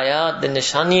upon the ayat, the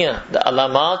nishaniya, the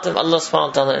alamat of Allah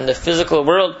subhanahu wa ta'ala in the physical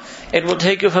world. It will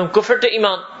take you from kufr to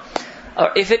iman. Or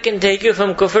if it can take you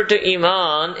from kufr to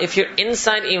iman, if you're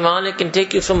inside iman, it can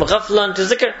take you from ghaflan to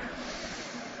zikr.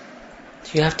 So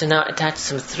you have to now attach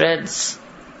some threads.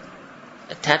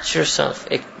 Attach yourself.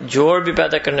 ایک جوڑ بھی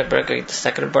پیدا کرنے پڑے گا. The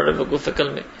second part of وقوف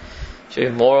قلب میں. So be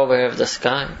more aware of the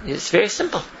sky. It's very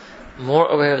simple. More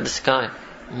aware of the sky,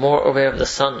 more aware of the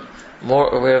sun, more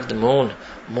aware of the moon,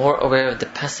 more aware of the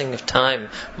passing of time,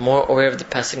 more aware of the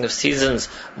passing of seasons,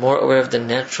 more aware of the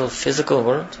natural physical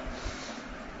world.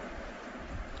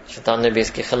 شیطان نے بھی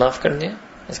اس کے خلاف کر دیا.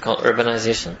 It's called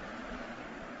urbanization.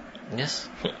 Yes.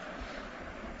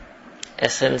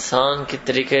 ایسے انسان کی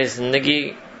طریقے زندگی،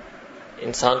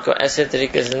 انسان کو ایسے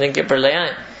طریقے زندگی پر لے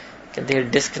آئیں کہ they are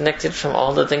disconnected from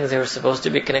all the things they were supposed to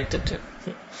be connected to.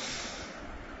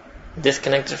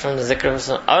 Disconnected from the zikr of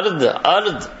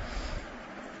ard.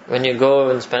 When you go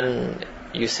and spend,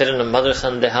 you sit in a madrasa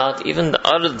and dehat, even the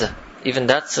ard, even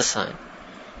that's a sign.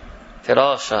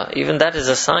 Firasha, even that is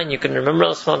a sign you can remember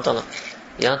Allah subhanahu wa ta'ala.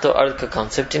 Yahan to ard ka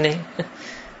concept hi nahi.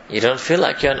 You don't feel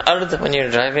like you're on ard when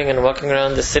you're driving and walking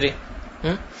around the city.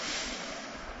 So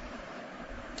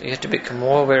you have to become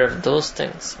more aware of those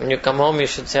things. When you come home, you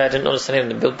should say, I didn't notice any of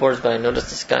the billboards, but I noticed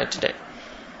the sky today.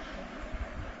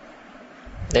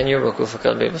 Then your waquf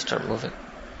qalbi will start moving.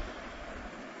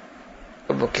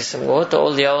 Abu Qism, wo to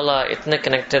awliyaullah itne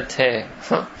connected the.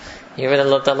 Even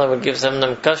Allah Ta'ala would give some of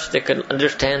them kash, they could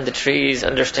understand the trees,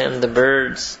 understand the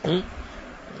birds.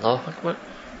 Allahu Akbar.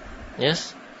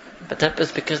 Yes. But that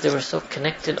was because they were so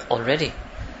connected already.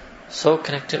 So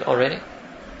connected already.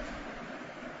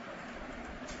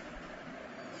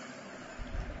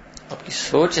 آپ کی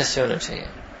سوچ ایسے ہونا چاہیے.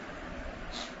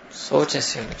 سوچ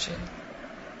ایسے ہونا چاہیے.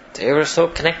 They were so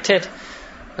connected.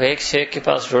 ایک شیخ کے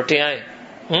پاس روٹی آئے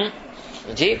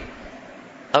جی،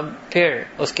 اب پھر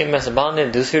اس کے میزبان نے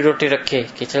دوسری روٹی رکھی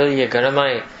کہ چلو یہ گرم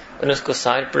آئے. انہوں نے اس کو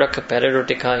سائڈ پر رکھ کے پہلے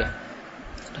روٹی کھائی.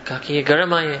 انہوں نے کہا کہ یہ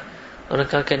گرم آئے. انہوں نے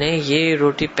کہا کہ نہیں، یہ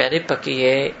روٹی پہلے پکی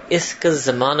ہے. اس کا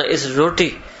زمانہ،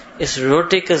 اس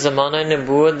روٹی کا زمانہ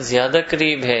نبوت زیادہ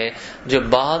قریب ہے. جو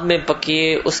بعد میں پکی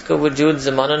ہے اس کا وجود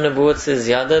زمانہ نبوت سے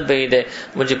زیادہ بعید ہے.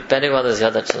 مجھے پہلے والا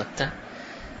زیادہ اچھا لگتا ہے.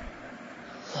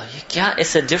 یہ کیا؟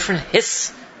 It's a different hiss.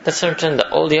 That's what I'm saying. The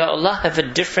awliya Allah have a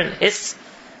different hiss,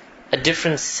 a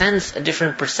different sense, a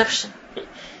different perception.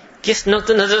 کس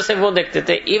نقطہ نظر سے وہ دیکھتے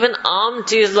تھے؟ ایون عام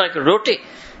چیز لائک روٹی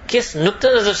کس نقطہ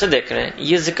نظر سے دیکھ رہے ہیں؟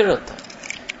 یہ ذکر ہوتا ہے.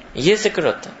 یہ ذکر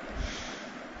ہوتا ہے.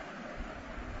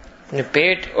 اپنے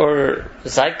پیٹ اور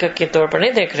ذائقہ کے طور پر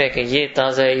نہیں دیکھ رہے کہ یہ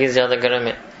تازہ ہے، یہ زیادہ گرم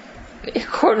ہے.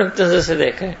 ایک اور نقطہ نظر سے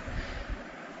دیکھ رہے.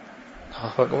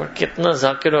 کتنا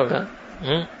ذاکر ہوگا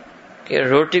کہ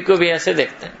روٹی کو بھی ایسے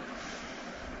دیکھتے ہیں.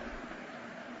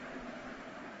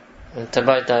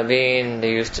 تبع تابعین,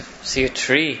 they used to see a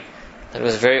tree that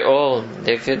was very old.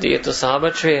 They feel یہ تو صحابہ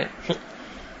tree ہے.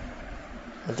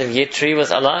 یہ tree was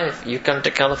alive. You come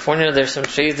to California, there's some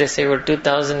trees they say were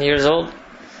 2,000 years old.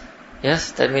 Yes,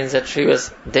 that means that tree was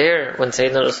there when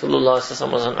Sayyidina Rasulullah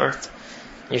was on earth.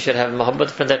 You should have muhabbat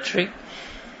for that tree.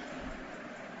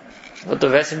 وہ تو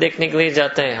ویسے دیکھنے کے لیے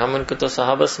جاتے ہیں, ہم ان کو تو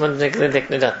صحابہ سمجھنے کے لیے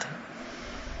دیکھنے جاتے ہیں.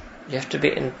 You have to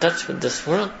be in touch with this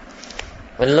world.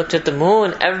 When they looked at the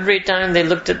moon, every time they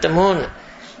looked at the moon,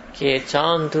 کہ یہ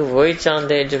چاند تو وہی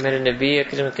چاند ہے جو میرے نبی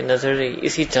اکرم کی نظر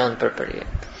اسی چاند پر پڑی ہے.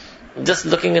 Just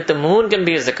looking at the moon can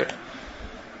be a zikr.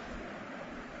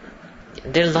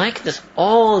 They're like this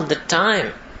all the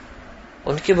time.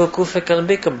 ان کی وقوف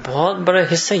قلبی کا بہت بڑا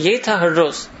حصہ یہی تھا ہر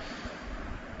روز.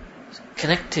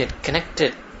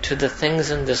 Connected to the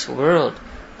things in this world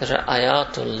that are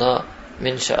ayatullah,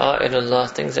 min sha'airullah,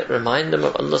 things that remind them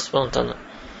of Allah subhanahu wa ta'ala.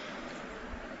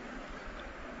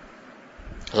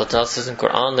 Allah Ta'ala says in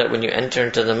Quran that when you enter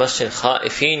into the masjid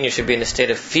khaifeen, you should be in a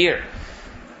state of fear.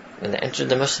 When they entered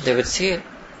the masjid, they would see it.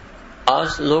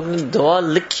 آج لوگ نے دعا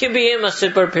لکھی بھی ہے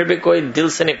مسجد پر, پھر بھی کوئی دل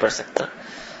سے نہیں پڑھ سکتا.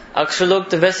 اکثر لوگ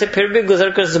تو ویسے پھر بھی گزر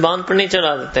کر زبان پر نہیں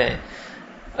چڑھا دیتے ہیں,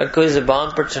 اور کوئی زبان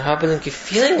پر چڑھا بھی ان کی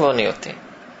فیلنگ وہ نہیں ہوتی.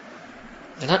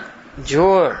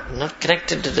 Not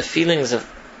connected to the feelings of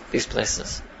these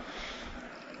places.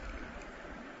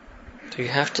 So you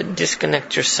have to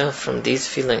disconnect yourself from these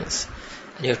feelings,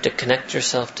 and you have to connect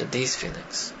yourself to these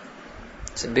feelings.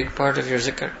 It's a big part of your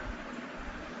zikr.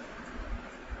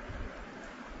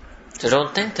 So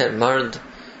don't think that mard,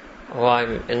 oh,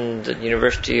 I'm in the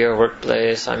university or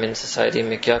workplace, I'm in society,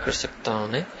 میں کیا کر سکتا ہوں.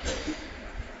 نہیں,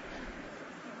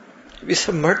 یہ بھی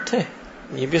سب مرد تھے,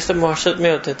 یہ بھی سب معاشرت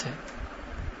میں ہوتے تھے.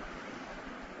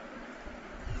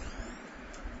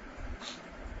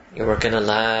 You work in a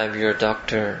lab, you're a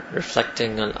doctor,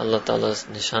 reflecting on Allah Ta'ala's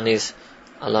nishanis,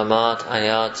 alamat,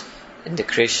 ayat, in the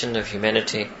creation of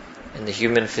humanity, in the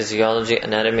human physiology,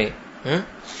 anatomy.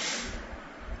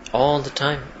 All the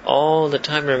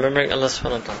time remembering Allah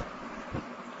subhanahu wa ta'ala.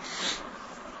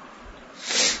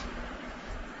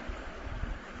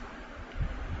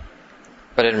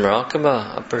 But in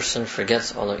muraqabah, a person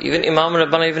forgets all of it. Even Imam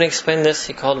Rabbani even explained this.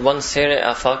 He called one sere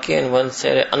afaki and one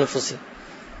sere anfusi.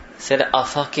 Sere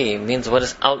afaki means what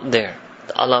is out there,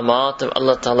 the alamat of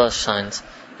Allah Ta'ala shines.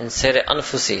 And sere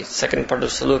anfusi, second part of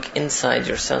suluk, inside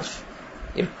yourself,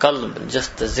 your qalb,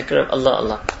 just the zikr of Allah,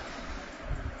 Allah.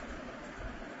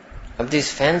 اب these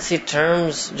fancy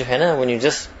terms جو ہے نا, when you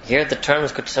just hear the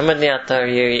terms, کچھ سمجھ نہیں آتا,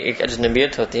 یہ ایک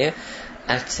اجنبیت ہوتی ہے.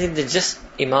 Actually they just,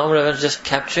 Imam Rabbani just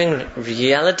capturing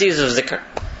realities of ذکر,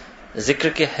 ذکر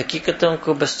کی حقیقتوں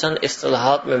کو بس چند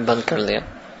اصطلاحات میں بند کر لیا,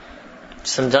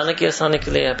 سمجھانے کی آسانی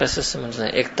کے لیے, آپ ایسے سمجھ لیں,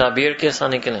 ایک تعبیر کی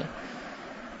آسانی کے لیے.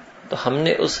 تو ہم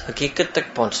نے اس حقیقت تک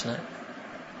پہنچنا ہے.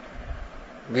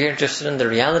 We are interested in the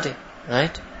reality,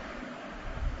 right?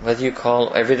 Whether you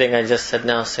call everything I just said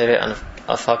now sere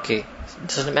afaki, it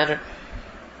doesn't matter.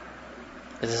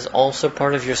 This is also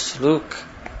part of your suluk.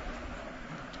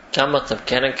 کیا مطلب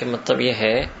کہہ رہے ہیں؟ کہ مطلب یہ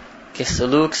ہے کہ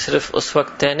سلوک صرف اس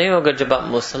وقت طے نہیں ہوگا جب آپ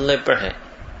مصلی پر ہیں,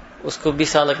 اس کو بھی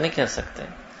سالک نہیں کہہ سکتے.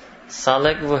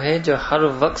 سالک وہ ہے جو ہر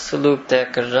وقت سلوک طے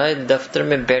کر رہا ہے, دفتر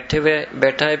میں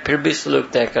بیٹھا ہے پھر بھی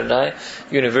سلوک طے کر رہا ہے,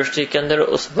 یونیورسٹی کے اندر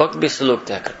اس وقت بھی سلوک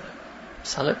طے کر رہا ہے.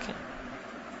 سالک ہے,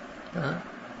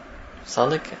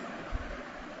 سالک ہے.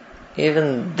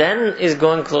 Even then is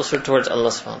going closer towards Allah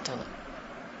subhanahu wa ta'ala.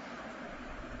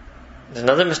 There's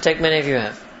another mistake many of you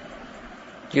have.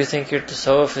 You think your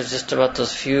tasawwuf is just about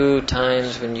those few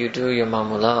times when you do your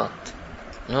mamulat.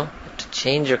 No, you have to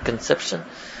change your conception.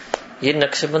 یہ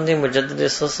نقشبندی مجدد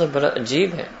سلسلہ بڑا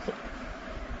عجیب ہے.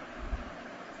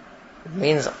 It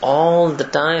means all the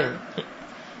time.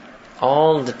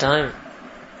 All the time.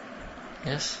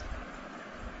 Yes.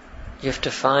 You have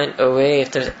to find a way.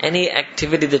 If there's any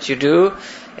activity that you do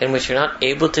in which you're not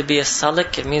able to be a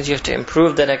salik, it means you have to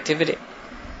improve that activity.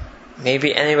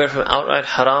 Maybe anywhere from outright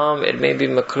haram, it may be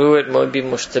makruh, it may be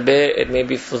mushtabih, it may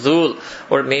be fuzul,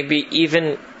 or it may be even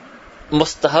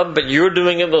mustahab, but you're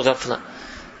doing it with ghafla.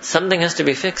 Something has to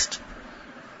be fixed.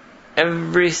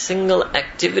 Every single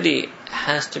activity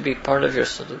has to be part of your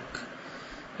suluk.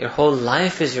 Your whole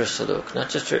life is your suluk, not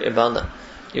just your ibadah.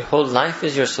 Your whole life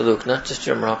is your suluk, not just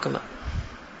your muraqabah.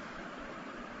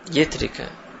 یہ طریقہ ہے.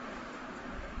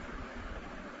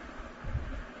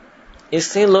 اس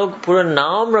سے لوگ پورا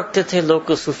نام رکھتے تھے, لوگ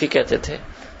کو صوفی کہتے تھے.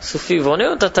 صوفی وہ نہیں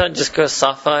ہوتا تھا جس کا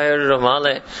صافہ ہے, رومال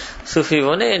ہے. صوفی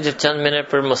وہ نہیں جو چند منٹ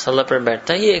پر مصلی پر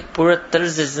بیٹھتا ہے. یہ ایک پورا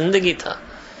طرز زندگی تھا,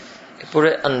 ایک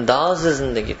پورے انداز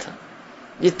زندگی تھا.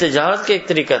 یہ تجارت کا ایک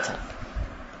طریقہ تھا,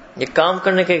 یہ کام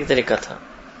کرنے کا ایک طریقہ تھا,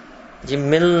 یہ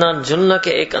ملنا جلنا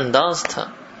کا ایک انداز تھا.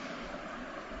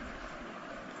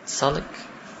 سالک.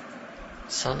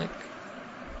 So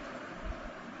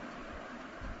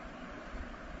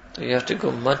you have to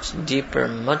go much deeper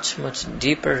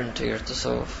into your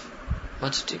tasawwuf.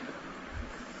 Much deeper.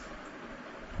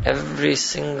 Every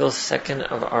single second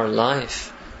of our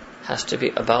life has to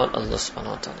be about Allah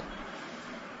subhanahu wa ta'ala.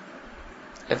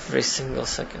 Every single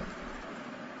second.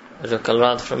 جو کل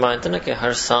رات فرمایا تھا نا کہ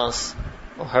ہر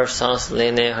سانس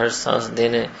لینے, ہر سانس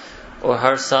دینے, اور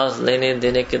ہر سانس لینے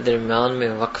دینے کے درمیان میں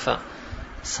وقفہ،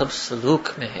 سب سلوک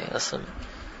میں ہے. اصل میں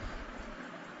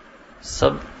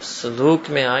سب سلوک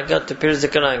میں آئے گا تو پھر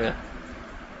ذکر آئے گا.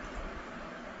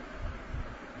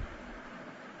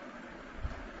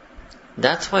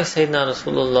 That's why Sayyidina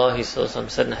Rasulullah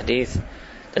said in hadith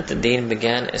that the deen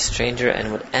began as stranger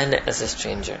and would end as a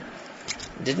stranger.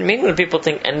 Didn't mean when people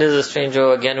think end as a stranger,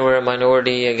 oh, again we're a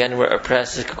minority, again we're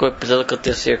oppressed, اس کا کوئی political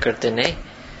تفسیر کرتے نہیں.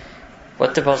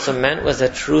 What the Prophet meant was a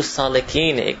true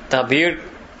salikin. ایک تعبیر،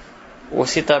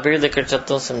 اسی تعبیر لے کر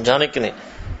چلتا ہوں سمجھانے کے لیے.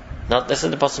 Not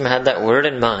necessarily the Prophet had that word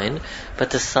in mind, but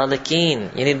the salikin,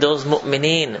 yani those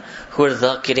mu'mineen who are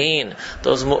dhakireen,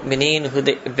 those mu'mineen who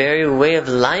the very way of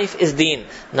life is deen.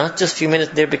 Not just few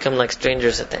minutes they become like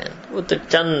strangers at the end. وہ تو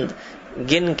چند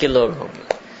گن کے لوگ ہوں گے،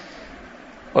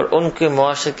 اور ان کے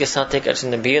معاشرے کے ساتھ ایک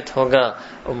اجنبیت ہوگا،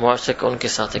 اور معاشرے کا ان کے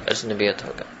ساتھ ایک اجنبیت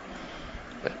ہوگا.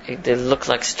 But they look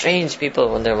like strange people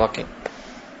when they're walking.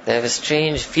 They have a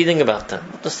strange feeling about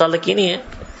them. وہ تو سالکین ہی ہیں،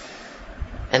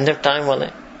 end of time والے،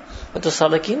 وہ تو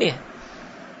سالکین ہی ہیں.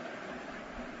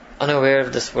 Unaware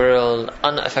of this world,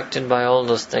 unaffected by all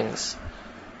those things.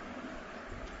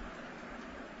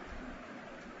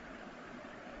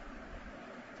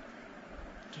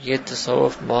 یہ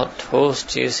تصوف بہت ٹھوس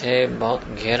چیز ہے، بہت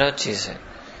گہرا چیز ہے.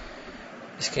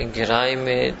 اس کے گہرائی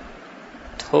میں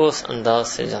ٹھوس انداز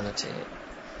سے جانا چاہیے.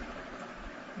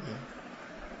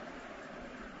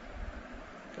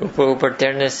 اوپر اوپر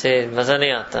تیرنے سے مزہ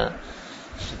نہیں آتا.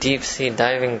 ڈیپ سی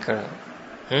ڈائیونگ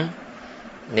کرو.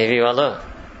 نیوی والا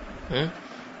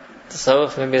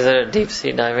تصوف میں بھی ذرا ڈیپ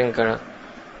سی ڈائیونگ کرو.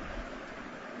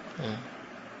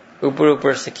 اوپر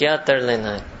اوپر سے کیا تر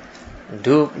لینا ہے،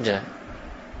 ڈوب جائے،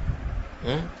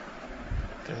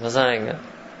 پھر مزہ آئے گا.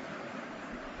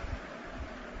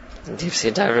 Deep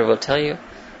sea diver will tell you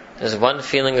there's one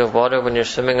feeling of water when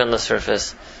you're swimming on the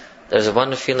surface. There's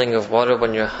one feeling of water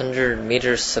when you're 100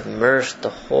 meters submerged,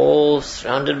 the whole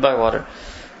surrounded by water.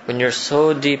 When you're so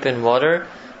deep in water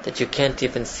that you can't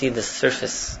even see the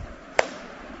surface.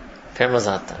 پھر مزہ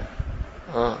آتا ہے.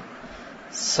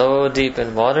 So deep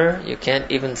in water you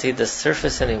can't even see the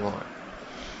surface anymore.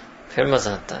 پھر مزہ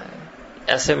آتا ہے.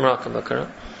 ایسے مراقبہ کرو.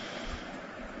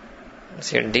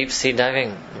 It's your deep sea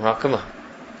diving مراقبہ.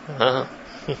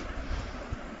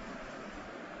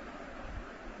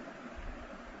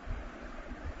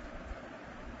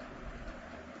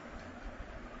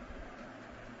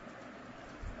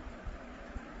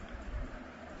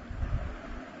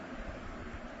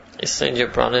 اس سے جو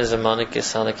پرانے زمانے کے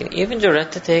سالکین ایون جو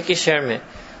رہتے تھے ایک ہی شہر میں،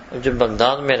 جو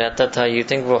بغداد میں رہتا تھا، یو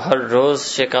تھنک وہ ہر روز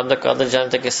شیخ عبد القادر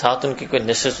جانتے کے ساتھ ان کی کوئی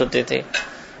نشست ہوتی تھی،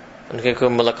 ان کی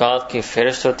کوئی ملاقات کی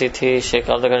فہرست ہوتی تھی. شیخ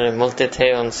عبد القادر ملتے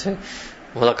تھے، ان سے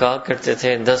ملاقات کرتے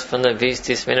تھے 10 15 20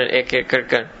 30 منٹ ایک ایک کر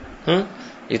کر.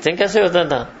 یو تھنک کیسے ہوتا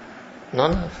تھا؟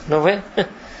 نو وے.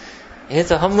 یہ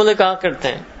تو ہم ملاقات کرتے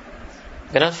ہیں.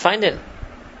 You cannot find it.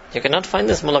 You cannot find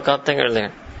this ملاقات thing earlier.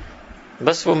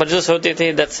 بس وہ مجلس ہوتی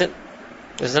تھی، that's it.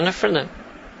 It's enough for them.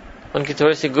 ان کی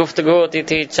تھوڑی سی گفتگو ہوتی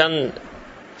تھی، چند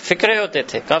فکرے ہوتے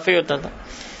تھے، کافی ہوتا تھا.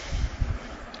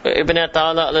 ابن عطاء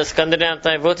الاسکندری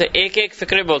آتا ہے، وہ تھے ایک ایک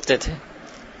فکرے بولتے تھے،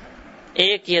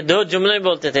 ایک یا 2 جملے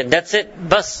بولتے تھے، that's it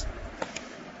بس.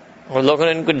 اور لوگوں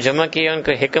نے ان کو جمع کیا، ان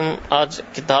کو حکم، آج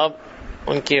کتاب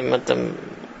ان کے مطلب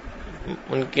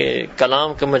ان کے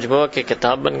کلام کا مجموعہ کی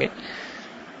کتاب بن گئی،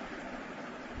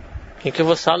 کیونکہ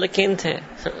وہ سالکین تھے.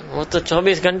 وہ تو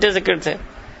 24 گھنٹے ذکر تھے،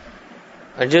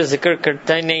 اور جو ذکر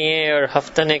کرتا ہی نہیں ہے اور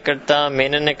ہفتہ نہیں کرتا،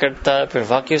 مہینہ نہیں کرتا، پھر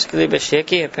واقعی اس کے لیے بس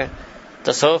شیخ ہی ہے. پھر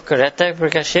تصوف کا رہتا ہے، پھر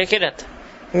کیا شیخ ہی رہتا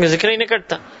ہے، کیونکہ ذکر ہی نہیں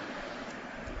کرتا.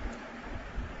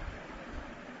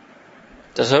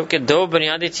 تصوف کے 2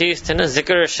 بنیادی چیز تھے نا،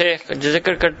 ذکر اور شیخ. جو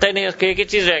ذکر کرتا ہی نہیں اس کی ایک ہی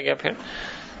چیز رہ گیا. پھر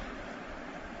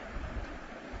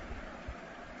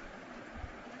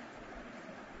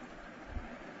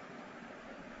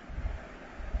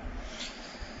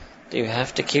you have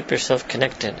to keep yourself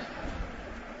connected.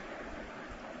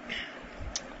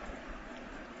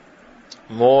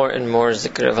 More and more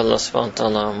zikr of Allah subhanahu wa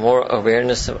ta'ala, more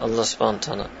awareness of Allah subhanahu wa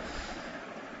ta'ala.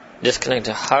 Disconnect.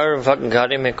 ہر وقت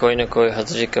گاڑی میں کوئی نہ کوئی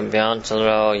حضرت کا بیان چل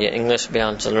رہا ہو یا انگلش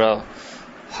بیان چل رہا ہو،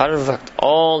 ہر وقت،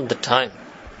 all the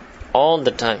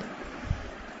time.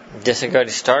 جیسے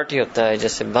گاڑی سٹارٹ ہی ہوتا ہے،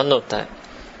 جیسے بند ہوتا ہے.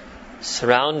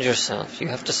 Surround yourself. You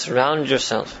have to surround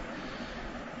yourself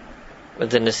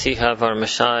with the nasiha of our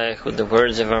mashayikh, with the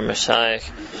words of our mashayikh.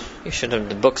 You should have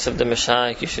the books of the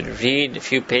mashayikh. You should read a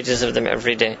few pages of them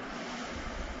every day.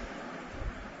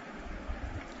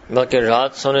 بلکہ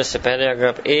رات سونے سے پہلے اگر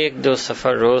آپ 1-2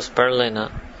 صفحہ روز پڑھ لینا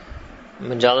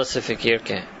مجالس فکر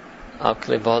کے، آپ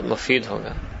کے لیے بہت مفید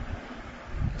ہوگا.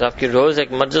 تو آپ کی روز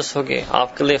ایک مجلس ہوگی،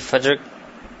 آپ کے لیے فجر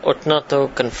اٹھنا تو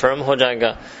کنفرم ہو جائے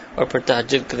گا اور پھر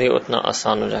تہجد کے لیے اٹھنا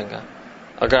آسان ہو جائے گا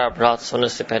اگر آپ رات سونے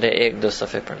سے پہلے 1-2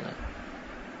 صفحے پڑھ لیں.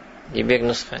 یہ بھی ایک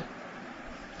نسخہ ہے.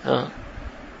 ہاں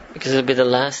because it'll be the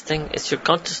last thing. It's your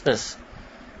consciousness.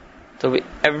 So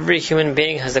every human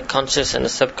being has a conscious and a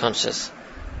subconscious.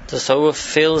 Tasawwuf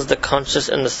fills the conscious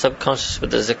and the subconscious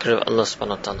with the zikr of Allah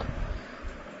subhanahu wa ta'ala.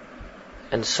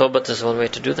 And sobat is one way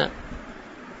to do that.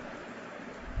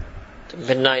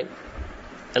 Midnight,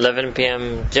 11 p.m.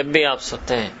 جب بھی آپ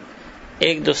سوتے ہیں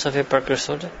 1-2 صفحے پڑھ کر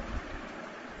سو جائیں.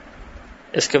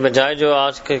 اس کے بجائے جو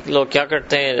آج کے لوگ کیا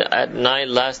کرتے ہیں at night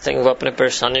last thing وہ اپنے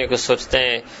پریشانیوں کو سوچتے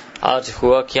ہیں, آج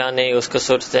ہوا کیا نہیں اس کو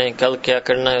سوچتے ہیں, کل کیا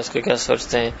کرنا ہے اس کو کیا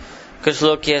سوچتے ہیں. کچھ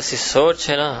لوگ کی ایسی سوچ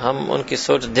ہے نا, ہم ان کی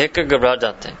سوچ دیکھ کر گھبرا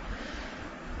جاتے ہیں.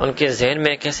 ان کے ذہن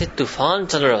میں ایک ایسے طوفان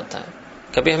چل رہا ہوتا ہے,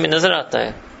 کبھی ہمیں نظر آتا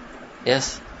ہے,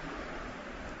 یس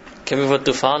کبھی وہ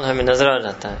طوفان ہمیں نظر آ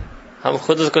جاتا ہے, ہم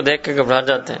خود اس کو دیکھ کے گھبرا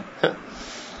جاتے ہیں.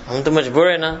 ہم تو مجبور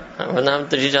ہیں نا, ورنہ ہم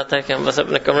تو جی جاتا ہے کہ ہم بس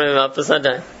اپنے کمرے میں واپس آ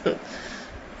جائیں,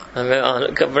 ہمیں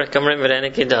کمرے میں رہنے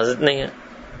کی اجازت نہیں ہے.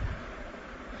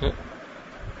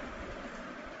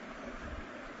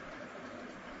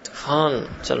 طوفان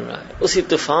چل رہا ہے, اسی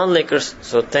طوفان لے کر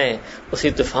سوتے ہیں, اسی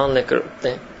طوفان لے کر اٹھتے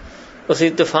ہیں, اسی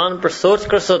طوفان پر سوچ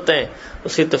کر سوتے ہیں,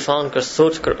 اسی طوفان پر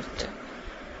سوچ کر اٹھتے ہیں.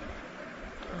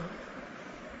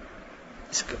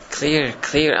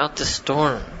 clear out the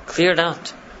storm, clear it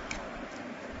out.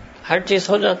 ہر چیز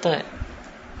ہو جاتا ہے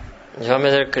جو ہم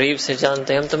ادھر قریب سے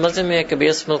جانتے ہیں. ہم تو مزے میں کبھی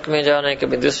اس ملک میں جا رہے ہیں,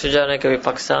 کبھی دوسرے جا رہے ہیں, کبھی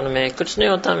پاکستان میں, کچھ نہیں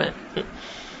ہوتا میں.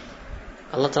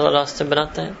 اللہ تعالیٰ راستے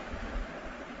بناتے ہیں,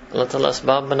 اللہ تعالیٰ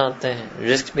اسباب بناتے ہیں,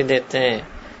 رزق بھی دیتے ہیں,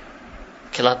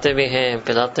 کھلاتے بھی ہیں,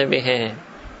 پلاتے بھی ہیں,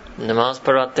 نماز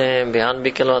پڑھاتے ہیں, بیان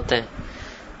بھی کھلواتے ہیں.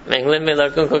 میں انگلینڈ میں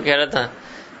لڑکوں کو کہہ رہا تھا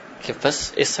کہ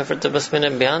بس اس سفر تو بس میں نے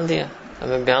بیان دیا,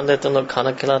 میں بیان دیتا ہوں, لوگ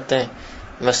کھانا کھلاتے ہیں,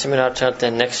 مسجد میں رات چاہتے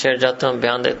ہیں, نیکسٹ شہر جاتا ہوں,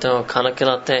 بیان دیتا ہوں, کھانا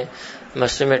کھلاتے ہیں,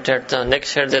 مسجد میں ٹھہرتا ہوں,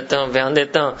 نیکسٹ شہر دیتا ہوں, بیان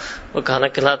دیتا ہوں, وہ کھانا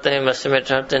کھلاتے ہیں, مسجد میں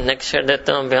ٹھہرتے ہیں, نیکسٹ شہر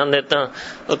دیتا ہوں, بیان دیتا ہوں,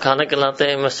 وہ کھانا کھلاتے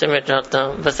ہیں, مسجد میں ٹھہرتا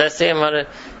ہوں. بس ایسے ہی ہمارے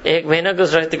 1 مہینہ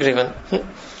گزرا ہے تقریباً,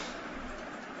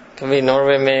 کبھی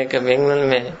ناروے میں, کبھی انگلینڈ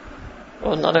میں,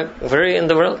 اور not a worry in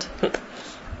the world.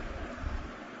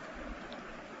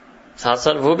 ساتھ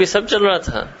وہ بھی سب چل رہا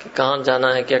تھا کہ کہاں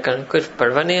جانا ہے, کیا کرنا, کچھ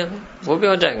پرواہ نہیں ہمیں, وہ بھی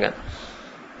ہو جائے گا,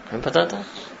 ہمیں پتا تھا.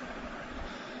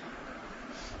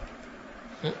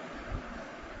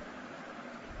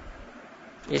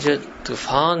 یہ جو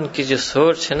طوفان کی جو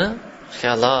سوچ ہے نا,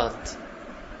 خیالات,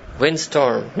 ونڈ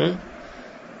سٹارم,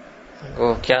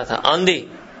 وہ کیا تھا,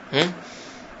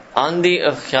 آندھی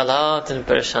of خیالات and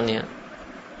پریشانیاں,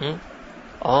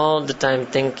 all the time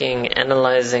thinking,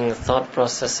 analyzing, thought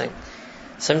processing,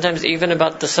 sometimes even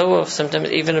about tasawwuf,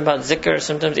 sometimes even about zikr,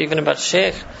 sometimes even about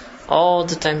sheikh, all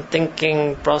the time thinking,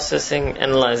 processing,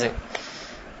 analyzing.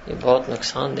 یہ بہت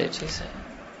نقصان دہ چیز ہے,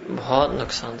 بہت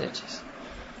نقصان دہ چیز.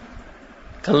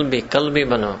 قلبی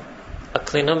بنو,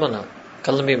 عقلی نہ بنو,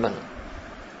 قلبی بنو,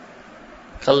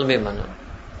 قلبی بنو.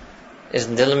 اس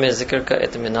دل میں ذکر کا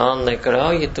اطمینان لے کر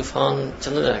آؤ, یہ طوفان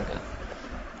چلا جائے گا,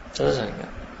 چلا جائے گا.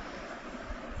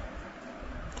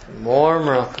 مور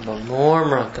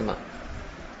مراقبہ.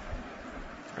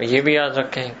 اور یہ بھی یاد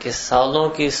رکھیں کہ سالوں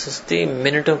کی سستی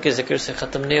منٹوں کے ذکر سے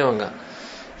ختم نہیں ہوگا,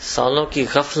 سالوں کی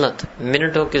غفلت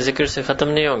منٹوں کے ذکر سے ختم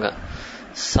نہیں ہوگا,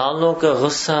 سالوں کا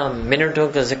غصہ منٹوں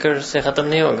کے ذکر سے ختم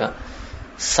نہیں ہوگا,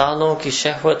 سالوں کی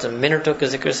شہوت منٹوں کے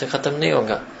ذکر سے ختم نہیں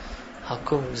ہوگا. آپ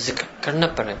کو ذکر کرنا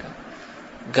پڑے گا,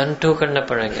 گھنٹوں کرنا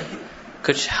پڑے گا,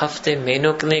 کچھ ہفتے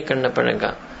مہینوں کے لیے کرنا پڑے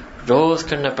گا, روز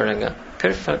کرنا پڑے گا,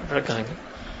 پھر فرق آئے گا.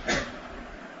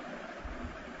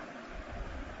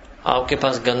 آپ کے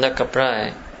پاس گندا کپڑا ہے,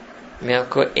 میں آپ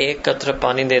کو 1 قطرہ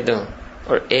پانی دے دوں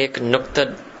اور 1 نقطہ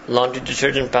لانڈری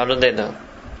ڈٹرجنٹ پاؤڈر دے دوں,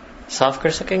 صاف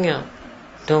کر سکیں گے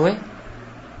آپ؟ نو وے.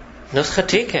 نسخہ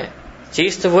ٹھیک ہے,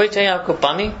 چیز تو وہی چاہیے آپ کو,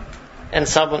 پانی اینڈ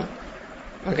صابن,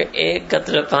 مگر 1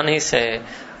 قطرہ پانی سے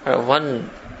اور 1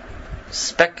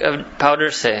 اسپیک آف پاؤڈر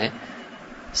سے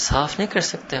صاف نہیں کر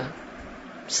سکتے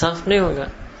آپ, صاف نہیں ہوگا.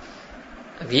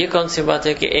 اب یہ کون سی بات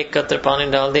ہے کہ 1 قطر پانی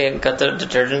ڈال دے, 1 قطر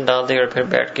ڈٹرجنٹ ڈال دے اور پھر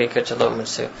بیٹھ کے کہ چلو مجھ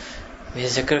سے میں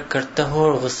ذکر کرتا ہوں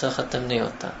اور غصہ ختم نہیں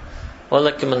ہوتا.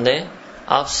 اللہ کے بندے,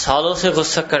 آپ سالوں سے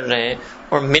غصہ کر رہے ہیں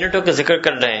اور منٹوں کا ذکر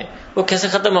کر رہے ہیں, وہ کیسے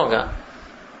ختم ہوگا؟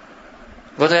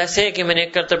 وہ تو ایسے ہے کہ میں نے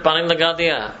 1 قطر پانی لگا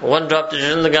دیا, 1 ڈراپ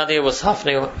ڈٹرجنٹ لگا دیا, وہ صاف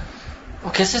نہیں ہوا. وہ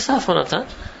کیسے صاف ہونا تھا؟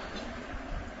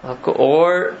 آپ کو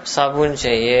اور صابن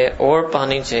چاہیے, اور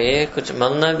پانی چاہیے, کچھ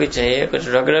ملنا بھی چاہیے, کچھ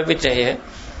رگڑا بھی چاہیے,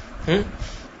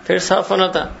 پھر صاف ہونا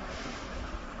تھا.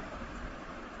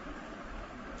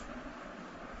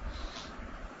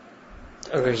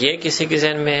 اگر یہ کسی کے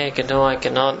ذہن میں ہے کہ نو, I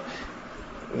cannot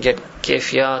get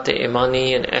kayfiyat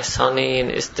imani and ihsani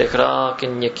and istighraq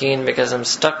and yaqeen because I'm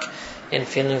stuck in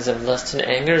feelings of lust and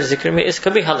anger. Zikr mein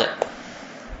iska bhi hal hai,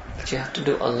 but you have to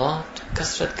do a lot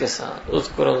kasrat ke saath.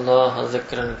 Uzkurullah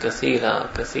zikran kaseera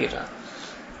kaseera,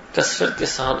 kasrat ke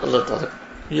saath Allah ta'ala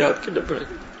yaad karna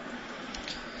padega.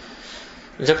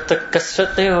 جب تک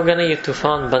کثرت نہیں ہوگا نا یہ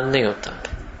طوفان بند نہیں ہوتا.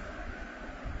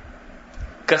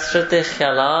 کثرت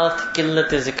خیالات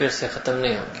قلت ذکر سے ختم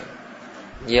نہیں ہوں گے.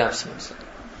 یہ آپ سمجھ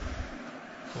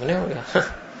سکتے نہیں ہوگا.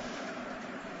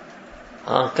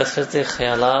 ہاں کثرت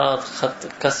خیالات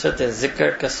کثرت ذکر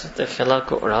کثرت خیالات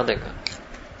کو اڑا دے گا.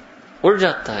 اڑ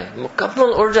جاتا ہے,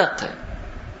 مکمل اڑ جاتا ہے.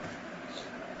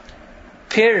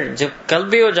 پھر جب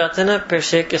قلبی ہو جاتا ہے نا, پھر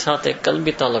شیخ کے ساتھ ایک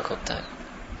قلبی تعلق ہوتا ہے.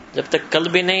 جب تک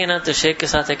قلبی نہیں ہے نا تو شیخ کے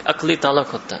ساتھ ایک عقلی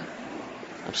تعلق ہوتا ہے.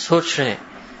 اب سوچ رہے ہیں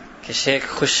کہ شیخ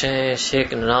خوش ہیں,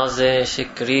 شیخ ناراض ہے, شیخ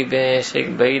قریب ہے, شیخ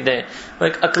بعید ہے, اور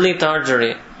ایک عقلی تار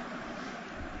جڑے.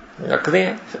 عقلی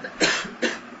ہیں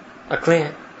عقلی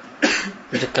ہیں.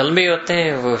 جو قلبی ہوتے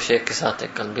ہیں وہ شیخ کے ساتھ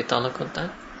ایک قلبی تعلق ہوتا ہے.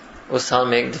 اس سال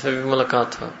میں ایک دفعہ بھی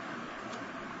ملاقات ہو,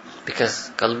 بیکاز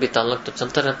قلبی تعلق تو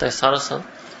چلتا رہتا ہے سارا سال.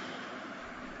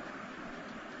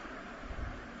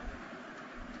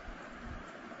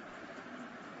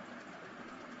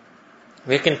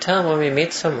 We can tell when we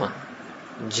meet someone,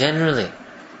 generally,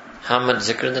 how much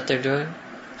zikr that they're doing,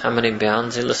 how many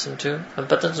bayans they listen to, ہم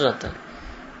پتہ چل جاتا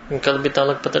ہے. قلبی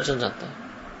تعلق پتہ چل جاتا ہے.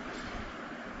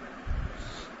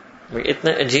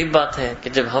 اتنا عجیب بات ہے کہ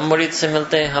جب ہم مرید سے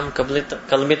ملتے ہیں ہم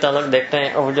قلبی تعلق دیکھتے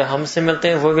ہیں, اور جو ہم سے ملتے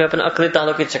ہیں وہ بھی اپنا عقلی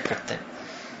تعلق ہی چیک کرتے ہیں.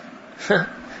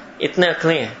 اتنے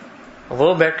عقلی ہیں,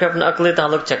 وہ بیٹھ کر اپنا عقلی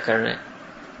تعلق چیک کر رہے ہیں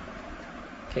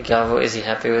کہ کیا وہ is he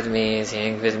happy with me, is he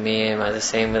angry with me, am I the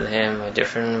same with him, am I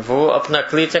different. وہ اپنا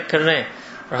عقلی چیک کر رہے ہیں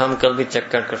اور ہم قلبی چیک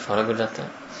کر کر فارغ ہو جاتے ہیں.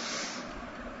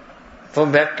 وہ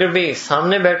بیٹھ کر بھی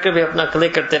سامنے بیٹھ کر بھی اپنا عقلی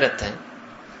کرتے رہتے ہیں.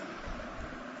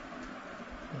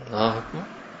 اللہ حکم.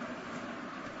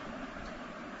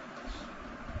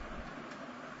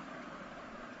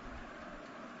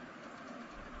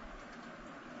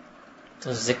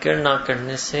 تو ذکر نہ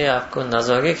کرنے سے آپ کو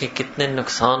اندازہ ہوگا کہ کتنے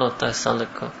نقصان ہوتا ہے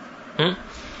سالک کو.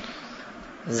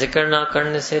 ذکر نہ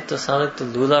کرنے سے تو سالک تو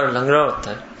لولا اور لنگڑا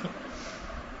ہوتا ہے.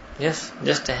 Yes,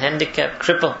 just a handicap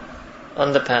cripple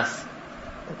on the path.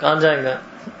 کہاں جائے گا,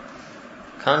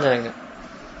 کہاں جائے گا.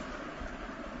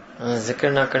 ذکر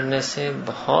نہ کرنے سے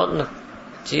بہت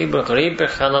عجیب اور غریب پہ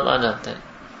خیالات آ جاتے ہیں.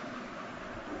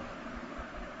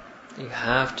 یو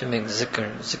ہیو ٹو میک ذکر,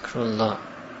 ذکر اللہ.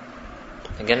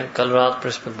 اگین کل رات پر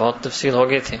اس پہ بہت تفصیل ہو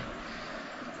گئی تھی.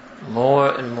 more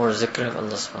and more ذکر of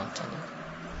Allah subhanahu wa ta'ala.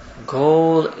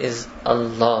 Goal is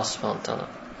Allah subhanahu wa ta'ala.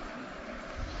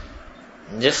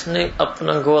 جس نے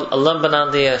اپنا گول اللہ بنا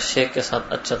دیا شیخ کے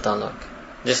ساتھ اچھا تعلق.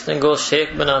 جس نے گول شیخ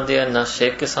بنا دیا نہ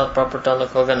شیخ کے ساتھ پراپر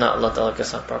تعلق ہوگا نہ اللہ تعالیٰ کے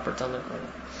ساتھ پراپر تعلق ہوگا.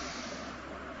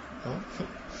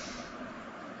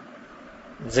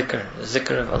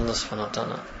 ذکر of Allah subhanahu wa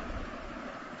ta'ala.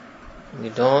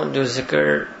 You don't do zikr,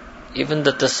 even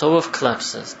the tasawwuf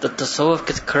collapses. The tasawwuf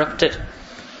gets corrupted.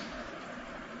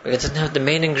 It doesn't have the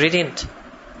main ingredient.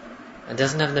 It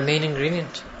doesn't have the main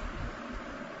ingredient.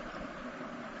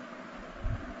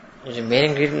 جو مین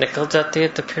انگریڈینٹ نکل جاتے ہیں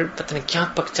تو پھر پتہ نہیں کیا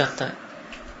پک جاتا ہے,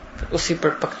 پھر اسی پر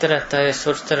پکتا رہتا ہے,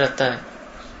 سوچتا رہتا ہے.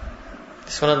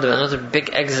 It's one of the another big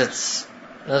exits,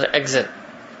 another exit.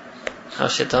 How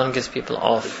shaitan gets people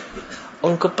off.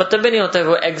 ان کو پتہ بھی نہیں ہوتا ہے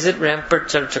وہ ایگزٹ ریمپ پر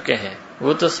چل چکے ہیں.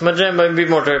 وہ تو سمجھ رہے ہیں میں بھی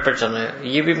موٹر پر چل رہے ہیں,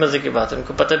 یہ بھی مزے کی بات ہے. ان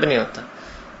کو پتہ بھی نہیں ہوتا,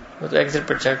 وہ تو ایگزٹ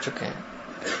پر چڑھ چکے ہیں.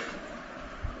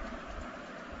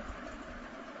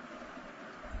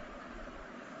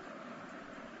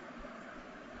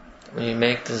 When you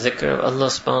make the zikr of Allah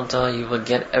subhanahu wa ta'ala, you will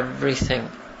get everything.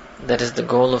 That is the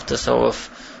goal of tasawwuf.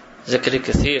 Zikr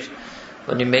kathir.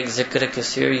 When you make zikr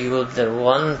kathir, the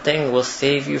one thing will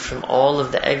save you from all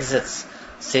of the exits,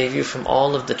 save you from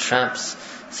all of the traps,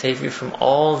 save you from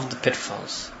all of the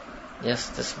pitfalls. Yes,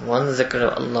 this one zikr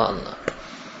of Allah, Allah.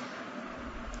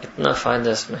 اتنا فائدہ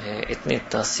اس میں ہے, اتنی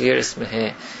تاثیر اس میں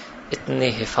ہے,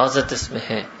 اتنی حفاظت اس میں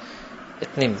ہے,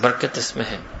 اتنی برکت اس میں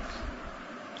ہے,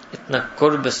 اتنا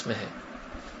قرب اس میں ہے.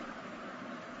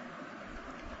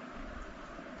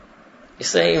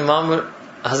 اس لیے امام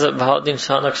حضرت بہاؤالدین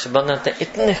شاہ نقشبند رہتے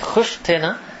اتنے خوش تھے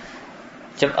نا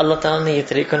جب اللہ تعالیٰ نے یہ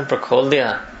طریقہ ان پر کھول دیا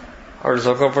اور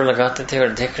لوگوں پر لگاتے تھے اور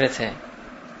دیکھ رہے تھے.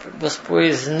 بس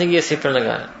پوری زندگی اسی پر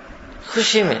لگایا,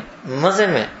 خوشی میں, مزے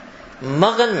میں,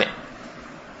 مغن میں.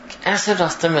 ایسے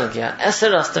راستہ مل گیا, ایسے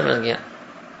راستہ مل گیا.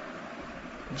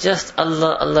 جسٹ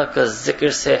اللہ اللہ کا ذکر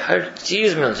سے ہر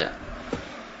چیز مل جائے.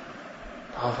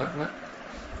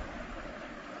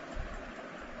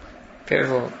 پھر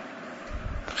وہ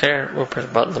خیر وہ پھر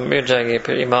بات لمبی ہو جائے گی.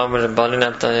 پھر امام ربانی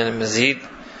نے مزید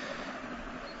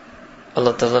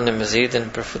اللہ تعالیٰ نے مزید ان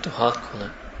پر فتوحات کھولا.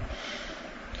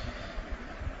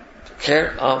 خیر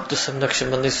آپ تو سب نقش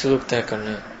بندی سلوک طے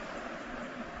کرنے.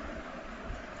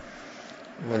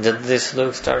 مجدد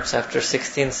سلوک starts after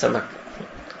 16 سبق.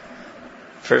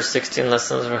 First 16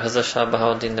 lessons were Hazrat Shah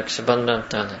Bahauddin Naqshband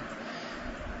Rahmatullah.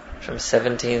 From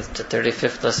 17th to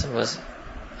 35th lesson was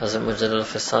Hazrat Mujaddid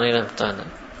al-Fasani Rahmatullah.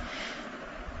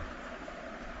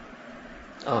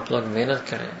 آپ لوگ محنت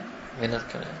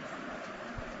کریں.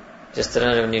 جس طرح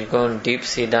when you go on deep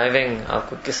sea diving آپ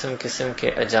کو قسم قسم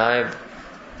کے عجائب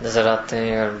نظر آتے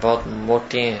ہیں اور بہت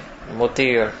موتی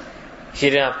اور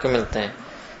ہیرے آپ کو ملتے ہیں.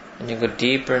 when you go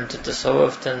deeper into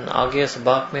tasawwuf then آگے اس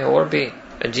باق میں اور بھی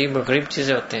عجیب و غریب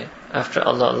چیزیں ہوتے ہیں. after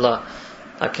Allah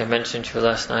like I mentioned to you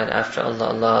last night, after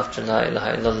Allah after la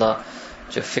ilaha illallah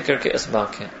جو فکر کے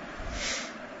اسباق ہیں.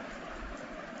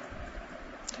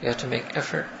 you have to make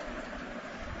effort.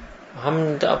 ہم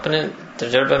اپنے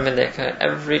تجربے میں دیکھا ہے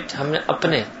ہم نے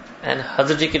اپنے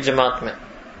حضرت جی کی جماعت میں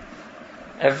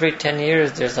every 10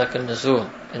 years there's like a nuzul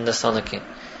in the salikin.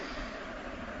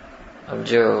 اب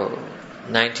جو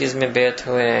 90s میں بیعت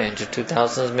ہوئے ہیں, جو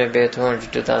 2000s میں بیعت ہوئے ہیں, جو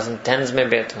 2010s میں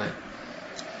بیعت ہوئے ہیں,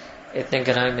 اتنے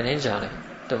گہرائی میں نہیں جا رہے.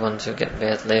 the ones who get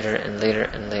بیعت later and later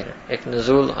and later, ایک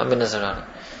نزول ہمیں نظر آ رہا ہے.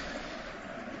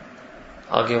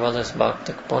 آگے والا اس باغ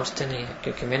تک پہنچتے نہیں ہیں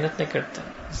کیونکہ محنت نہیں کرتے.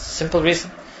 simple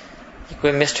reason, یہ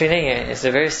کوئی مسٹری نہیں ہے. it's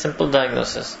a very simple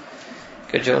diagnosis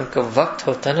کہ جو ان کا وقت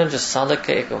ہوتا ہے نا, جو سالک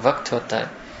کا ایک وقت ہوتا ہے,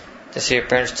 جیسے یہ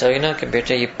پیرنٹس چاہیے نا کہ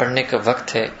بیٹے یہ پڑھنے کا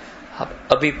وقت ہے, آپ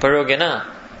ابھی پڑھو گے نا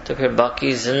تو پھر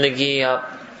باقی زندگی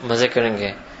آپ مزے کریں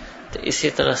گے. تو اسی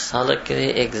طرح سالک کے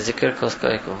لیے ایک ذکر کا اس کا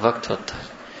ایک وقت ہوتا ہے.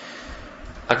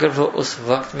 اگر وہ اس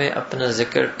وقت میں اپنا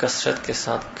ذکر کثرت کے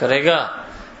ساتھ کرے گا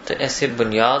تو ایسی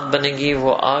بنیاد بنے گی,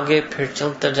 وہ آگے پھر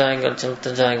چلتا جائے گا.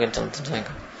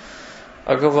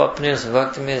 اگر وہ اپنے اس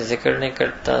وقت میں ذکر نہیں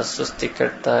کرتا, سستی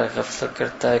کرتا ہے, غفلت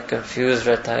کرتا ہے, کنفیوز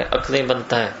رہتا ہے, عقلی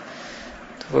بنتا ہے,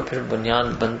 تو وہ پھر بنیاد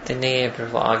بنتی نہیں ہے, پھر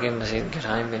وہ آگے مزید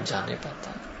گہرائی میں جا نہیں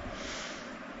پاتا.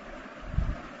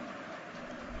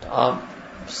 تو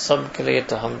آپ سب کے لیے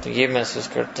تو ہم تو یہ محسوس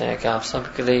کرتے ہیں کہ آپ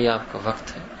سب کے لیے یہ آپ کا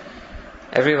وقت ہے.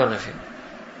 ایوری ون آف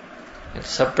یو,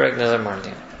 سب پر ایک نظر مار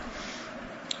دیں.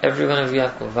 ایوری ون آف یو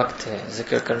آپ کو وقت ہے,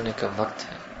 ذکر کرنے کا وقت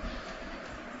ہے.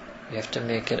 You have to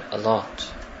make it a lot.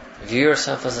 View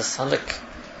yourself as a salik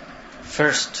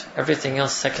first, everything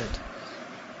else second.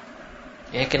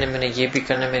 یہ کہ میں نے یہ بھی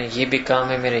کرنا, میرے یہ بھی کام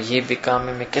ہے, میرا یہ بھی کام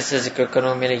ہے, میں کیسے ذکر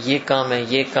کروں, میرا یہ کام ہے,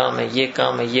 یہ کام ہے, یہ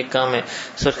کام ہے, یہ کام ہے.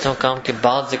 سوچتا ہوں کام کے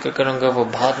بعد ذکر کروں گا, وہ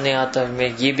بعد نہیں آتا, میں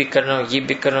یہ بھی کر رہا ہوں, یہ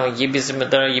بھی کر رہا ہوں, یہ بھی ذمہ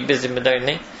دار, یہ بھی ذمہ داری.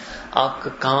 نہیں, آپ کا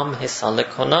کام ہے سالک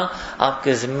ہونا, آپ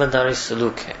کے ذمہ داری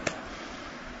سلوک ہے.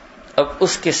 اب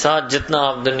اس کے ساتھ جتنا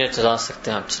آپ دنیا چلا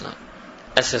سکتے ہیں آپ چلائیں.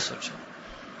 ایسے سوچو.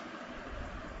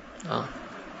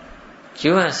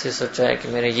 کیوں ایسے سوچا ہے کہ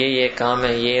میرا یہ کام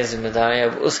ہے, یہ ذمہ داری ہے,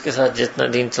 اب اس کے ساتھ جتنا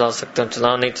دین چلا سکتا ہوں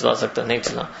چلا, نہیں چلا سکتا نہیں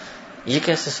چلا. یہ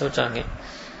کیسے سوچا گے؟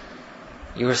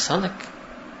 یو آر سالک.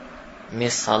 میں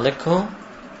سالک ہوں,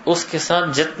 اس کے ساتھ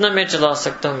جتنا میں چلا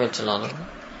سکتا ہوں میں چلا لوں گا.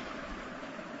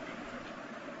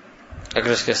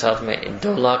 اگر اس کے ساتھ میں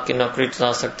 2 لاکھ کی نوکری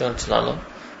چلا سکتا ہوں چلا لوں,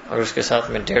 اگر اس کے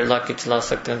ساتھ میں 1.5 لاکھ کی چلا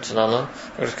سکتا ہوں چلا لوں,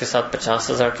 اگر اس کے ساتھ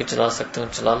 50,000 کی چلا سکتا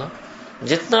ہوں چلا لوں.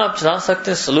 جتنا آپ چلا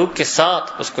سکتے ہیں سلوک کے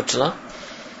ساتھ اس کو چلا.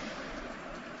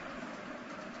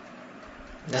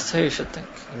 That's how you should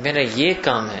think. میرا یہ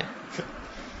کام ہے,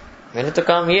 میرا تو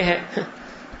کام یہ ہے,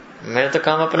 میرا تو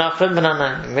کام اپنا آخرت بنانا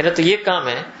ہے, میرا تو یہ کام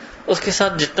ہے, اس کے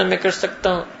ساتھ جتنا میں کر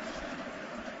سکتا ہوں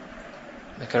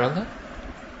میں کروں گا,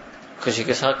 خوشی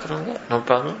کے ساتھ کروں گا, نو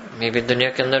پرابلم. میں بھی دنیا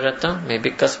کے اندر رہتا ہوں, میں بھی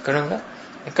کسب کروں گا,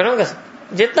 میں کروں گا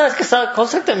جتنا اس کے ساتھ ہو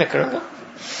سکتا ہے میں کروں گا.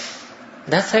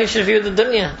 That's how you should view the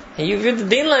dunya. You view the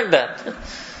deen like that.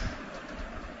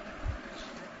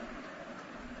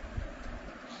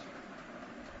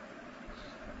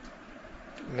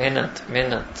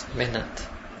 محنت.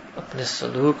 اپنے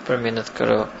سلوک پر محنت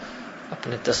کرو,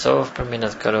 اپنے تصوف پر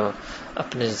محنت کرو,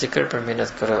 اپنے ذکر پر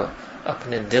محنت کرو,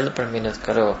 اپنے دل پر محنت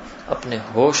کرو, اپنے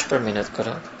ہوش پر محنت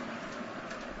کرو.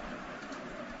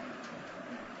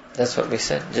 That's what we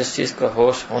said. جس چیز کو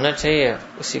ہوش ہونا چاہیے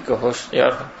اسی کو ہوش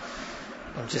یار ہو,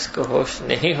 اور جس کو ہوش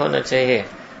نہیں ہونا چاہیے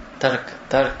ترک.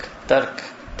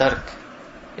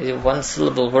 It's a 1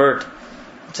 syllable word.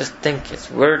 Just think, it's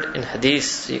word in hadith,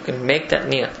 so you can make that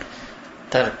niyat.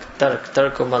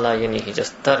 Tark mala yanihi.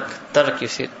 Just tark. You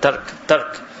see,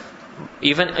 tark.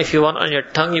 Even if you want on your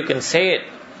tongue, you can say it.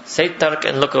 Say tark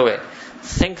and look away.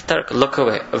 Think tark, look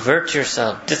away. Avert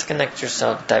yourself, disconnect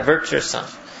yourself, divert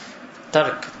yourself.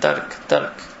 Tark.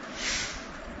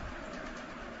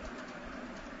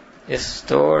 اس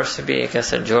توڑ سے بھی ایک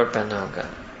ایسا جوڑ پیدا ہوگا.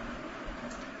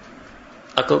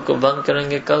 عقل کو بند کریں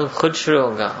گے قلب خود شروع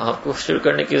ہوگا. آپ کو شروع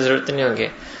کرنے کی ضرورت نہیں ہوگی.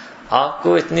 آپ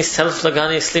کو اتنی سیلف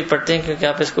لگانی اس لیے پڑتی ہے کیونکہ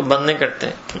آپ اس کو بند نہیں کرتے.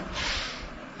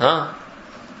 ہاں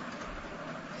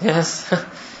یس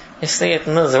اس لیے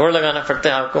اتنا زور لگانا پڑتا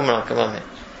ہے آپ کو مراقبہ میں.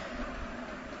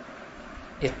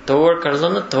 یہ توڑ کر لو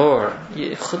نا، توڑ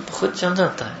یہ خود چل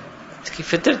جاتا ہے. اس کی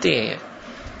فطرت ہی ہے.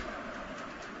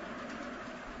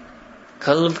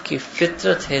 قلب کی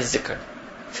فطرت ہے ذکر.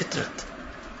 فطرت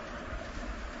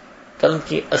قلب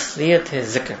کی اصلیت ہے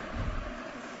ذکر.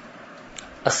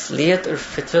 اصلیت اور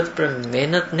فطرت پر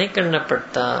محنت نہیں کرنا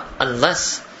پڑتا unless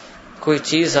کوئی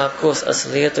چیز آپ کو اس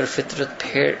اصلیت اور فطرت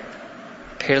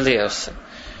پھیر لیا اس سے،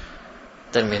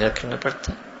 تو محنت کرنا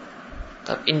پڑتا ہے.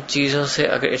 تو آپ ان چیزوں سے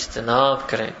اگر اجتناب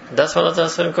کریں، 10 والا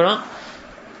تعالیٰ قرآن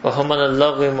وَهُمْ عَلَى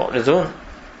اللَّغْوِ مُعْرِضُونَ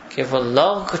کہ وہ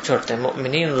لغو کو چھوڑتے ہیں،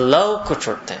 مؤمنین لغو کو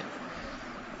چھوڑتے ہیں.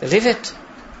 Leave it.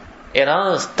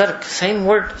 اعراض، ترک، سیم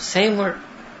ورڈ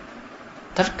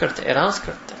ترک کرتے، اعراض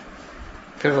کرتے ہیں.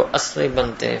 پھر وہ اصلی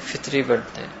بنتے ہیں، فطری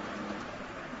بنتے ہیں.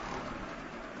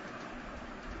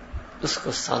 اس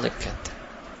کو سالک کہتے ہیں.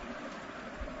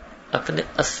 اپنے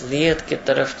اصلیت کی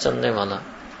طرف چلنے والا،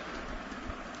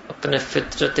 اپنے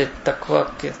فطرت تقوی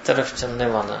کی طرف چلنے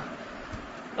والا،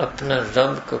 اپنے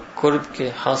رب کو قرب کے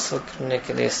حاصل کرنے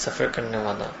کے لیے سفر کرنے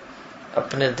والا،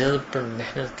 اپنے دل پر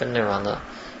محنت کرنے والا،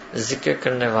 ذکر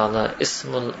کرنے والا،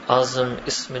 اسم العظم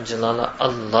اسم جلالہ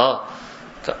اللہ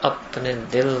کا اپنے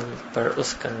دل پر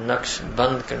اس کا نقش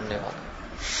بند کرنے والا.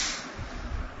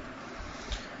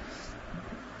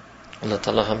 اللہ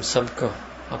تعالی ہم سب کو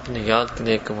اپنی یاد کے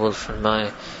لیے قبول فرمائے،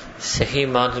 صحیح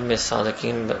معنی میں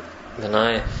سالکین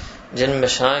بنائے. جن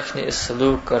مشائخ نے اس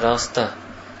سلوک کا راستہ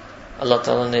اللہ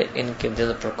تعالیٰ نے ان کے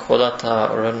دل پر کھولا تھا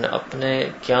اور انہوں نے اپنے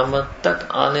قیامت تک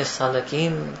آنے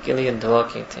سالکین کے لیے دعا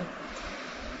کی تھی.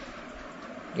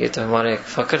 یہ تو ہمارا ایک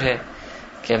فخر ہے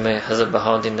کہ ہمیں حضرت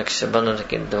بہاؤالدین نقشبند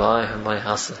کی دعائیں ہمیں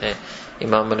حاصل ہیں،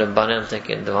 امام ربانی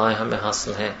کی دعائیں ہمیں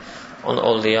حاصل ہیں. ان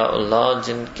اولیاء اللہ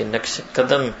جن کے نقش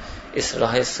قدم اس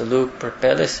راہ سلوک پر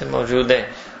پہلے سے موجود ہے،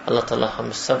 اللہ تعالی ہم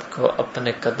سب کو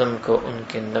اپنے قدم کو ان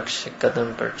کے نقش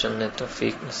قدم پر چلنے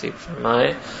توفیق نصیب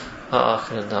فرمائے.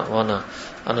 آخر دعوانا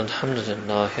ان الحمد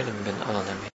للہ رب العالمین.